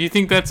 Mm-hmm. You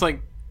think that's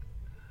like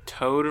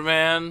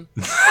Toadman?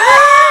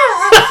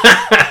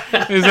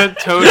 Is that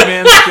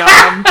Toadman's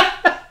job?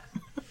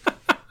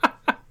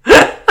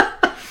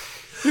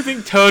 You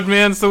think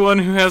Toadman's the one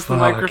who has the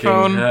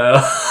microphone?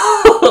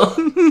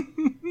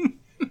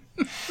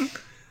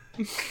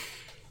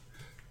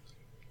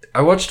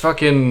 I watched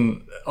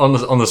fucking on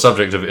the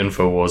subject of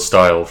InfoWars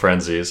style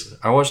frenzies.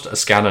 I watched A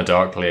Scanner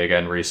Darkly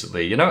again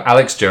recently.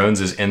 Alex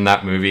Jones is in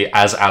that movie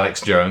as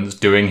Alex Jones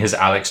doing his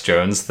Alex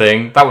Jones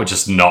thing. That would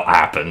just not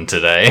happen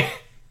today.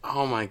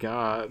 Oh my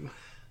god.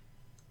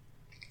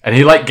 And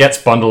he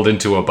gets bundled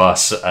into a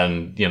bus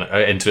and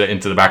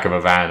into the back of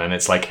a van, and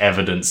it's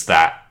evidence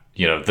that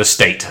the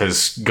state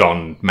has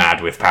gone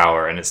mad with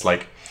power, and it's I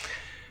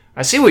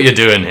see what you're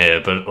doing here,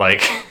 but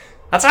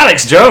that's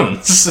Alex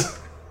Jones.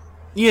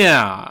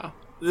 Yeah.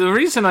 The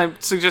reason I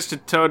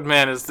suggested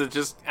Toadman is that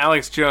just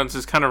Alex Jones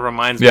just kind of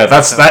reminds me. Yeah,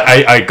 that's that.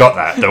 I got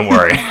that. Don't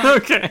worry.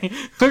 Okay.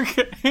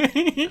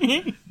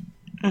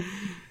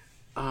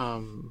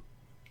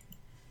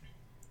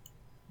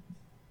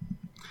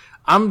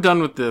 I'm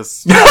done with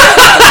this.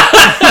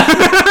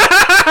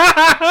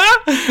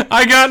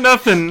 I got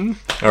nothing.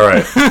 All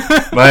right.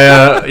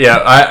 My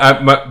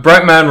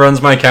Brightman runs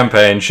my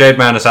campaign.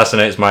 Shademan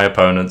assassinates my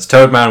opponents.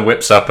 Toadman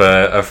whips up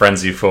a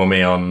frenzy for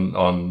me on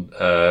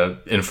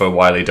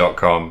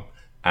infowily.com,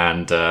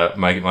 and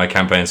my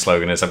campaign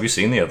slogan is, "Have you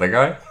seen the other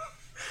guy?"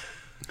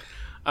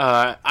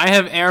 I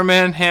have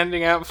Airman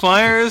handing out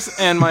flyers,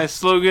 and my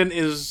slogan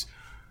is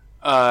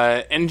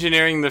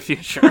engineering the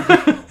future.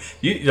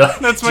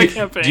 That's my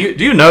campaign.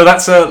 Do you know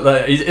that's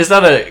is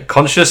that a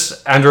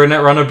conscious Android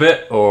Netrunner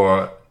bit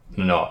or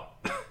not?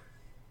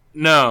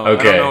 No.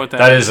 Okay, I don't know what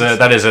that is.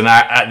 That is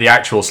the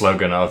actual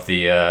slogan of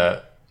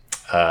the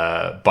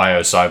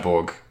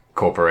Biocyborg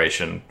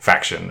Corporation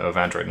faction of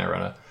Android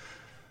Netrunner.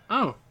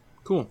 Oh,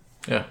 cool.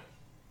 Yeah.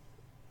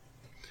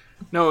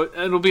 No,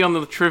 it'll be on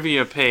the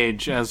trivia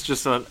page as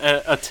just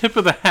a tip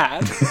of the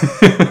hat.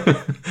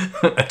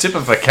 A tip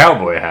of a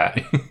cowboy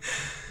hat.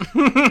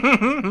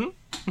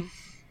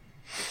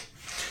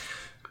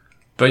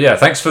 But yeah,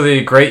 thanks for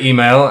the great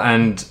email,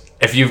 and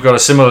if you've got a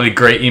similarly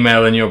great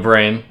email in your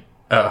brain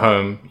at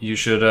home, you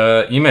should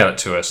email it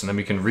to us, and then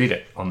we can read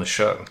it on the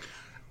show.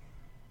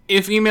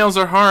 If emails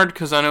are hard,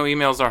 because I know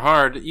emails are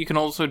hard, you can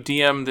also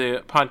DM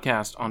the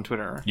podcast on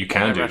Twitter. You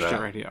can do that.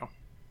 Radio.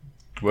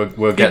 We'll get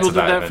to that. People did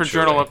that eventually. for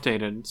Journal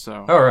Updated,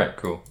 so. All right,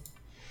 cool.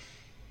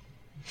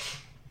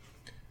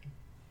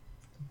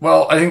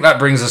 Well, I think that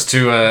brings us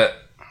to a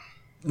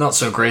not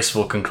so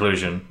graceful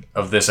conclusion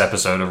of this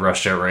episode of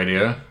Rush Jet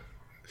Radio.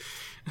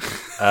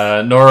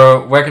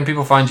 Nora, where can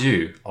people find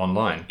you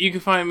online? You can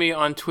find me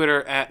on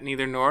Twitter at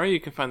Neither Nora. You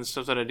can find the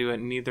stuff that I do at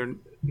Neither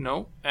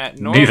Nope.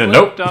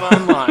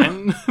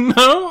 Norablake.online.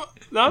 No,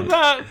 not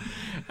that.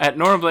 At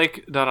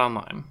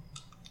norablake.online.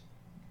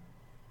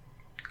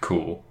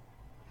 Cool.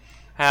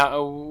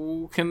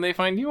 How can they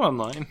find you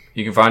online?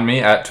 You can find me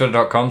at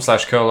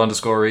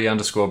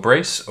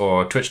twitter.com/curl_e_brace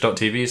or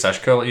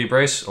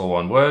twitch.tv/curlebrace, all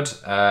one word.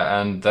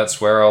 And that's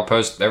where I'll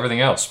post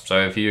everything else. So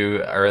if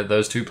you are at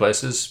those two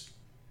places,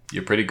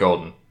 you're pretty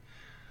golden.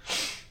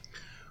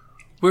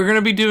 We're going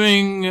to be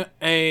doing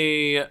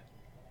a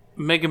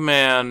Mega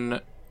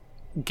Man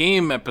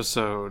game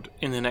episode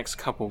in the next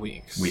couple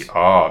weeks. We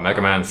are.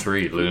 Mega Man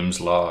 3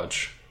 looms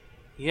large.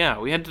 Yeah,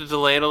 we had to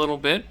delay it a little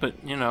bit, but,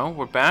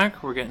 we're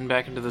back. We're getting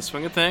back into the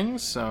swing of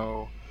things,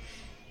 so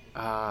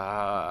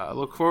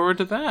look forward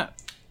to that.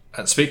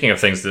 And speaking of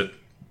things that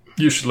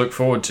you should look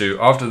forward to,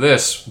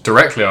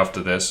 directly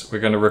after this, we're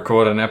going to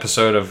record an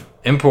episode of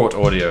Import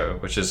Audio,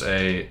 which is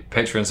a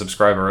Patreon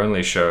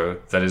subscriber-only show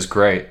that is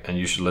great and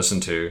you should listen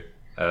to.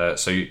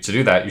 To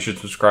do that, you should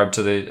subscribe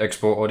to the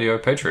Export Audio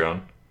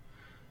Patreon.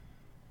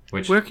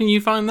 Where can you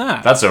find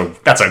that? That's a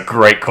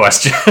great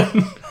question.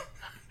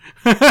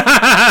 You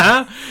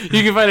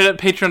can find it at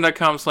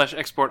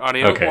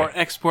patreon.com/exportaudio or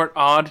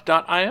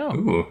exportaud.io.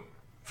 Ooh,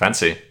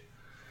 fancy.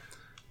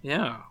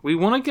 Yeah, we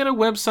want to get a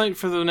website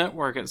for the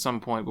network at some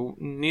point, but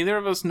neither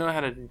of us know how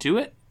to do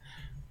it.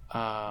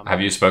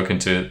 Have you spoken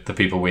to the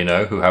people we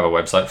know who have a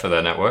website for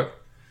their network?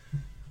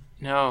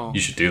 No. You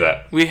should do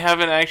that. We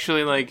haven't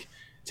actually,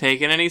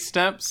 taken any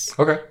steps.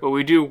 Okay. But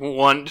we do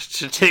want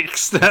to take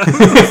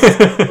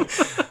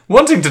steps.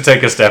 Wanting to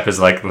take a step is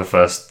the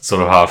first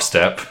sort of half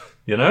step,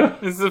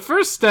 It's the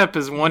first step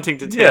is wanting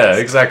to take. Yeah,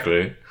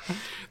 exactly.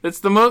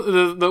 That's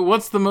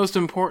what's the most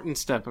important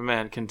step a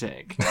man can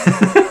take?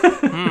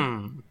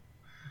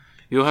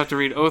 You'll have to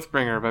read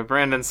Oathbringer by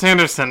Brandon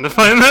Sanderson to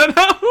find that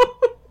out.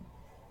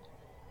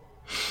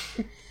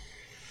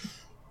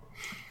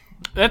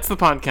 That's the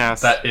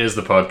podcast. That is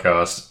the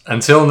podcast.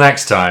 Until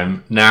next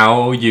time,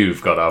 now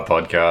you've got our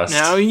podcast.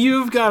 Now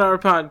you've got our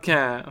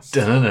podcast.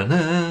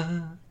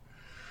 Da-na-na-na.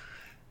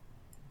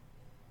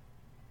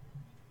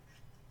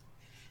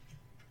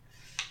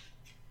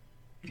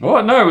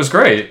 What? No, it was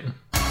great.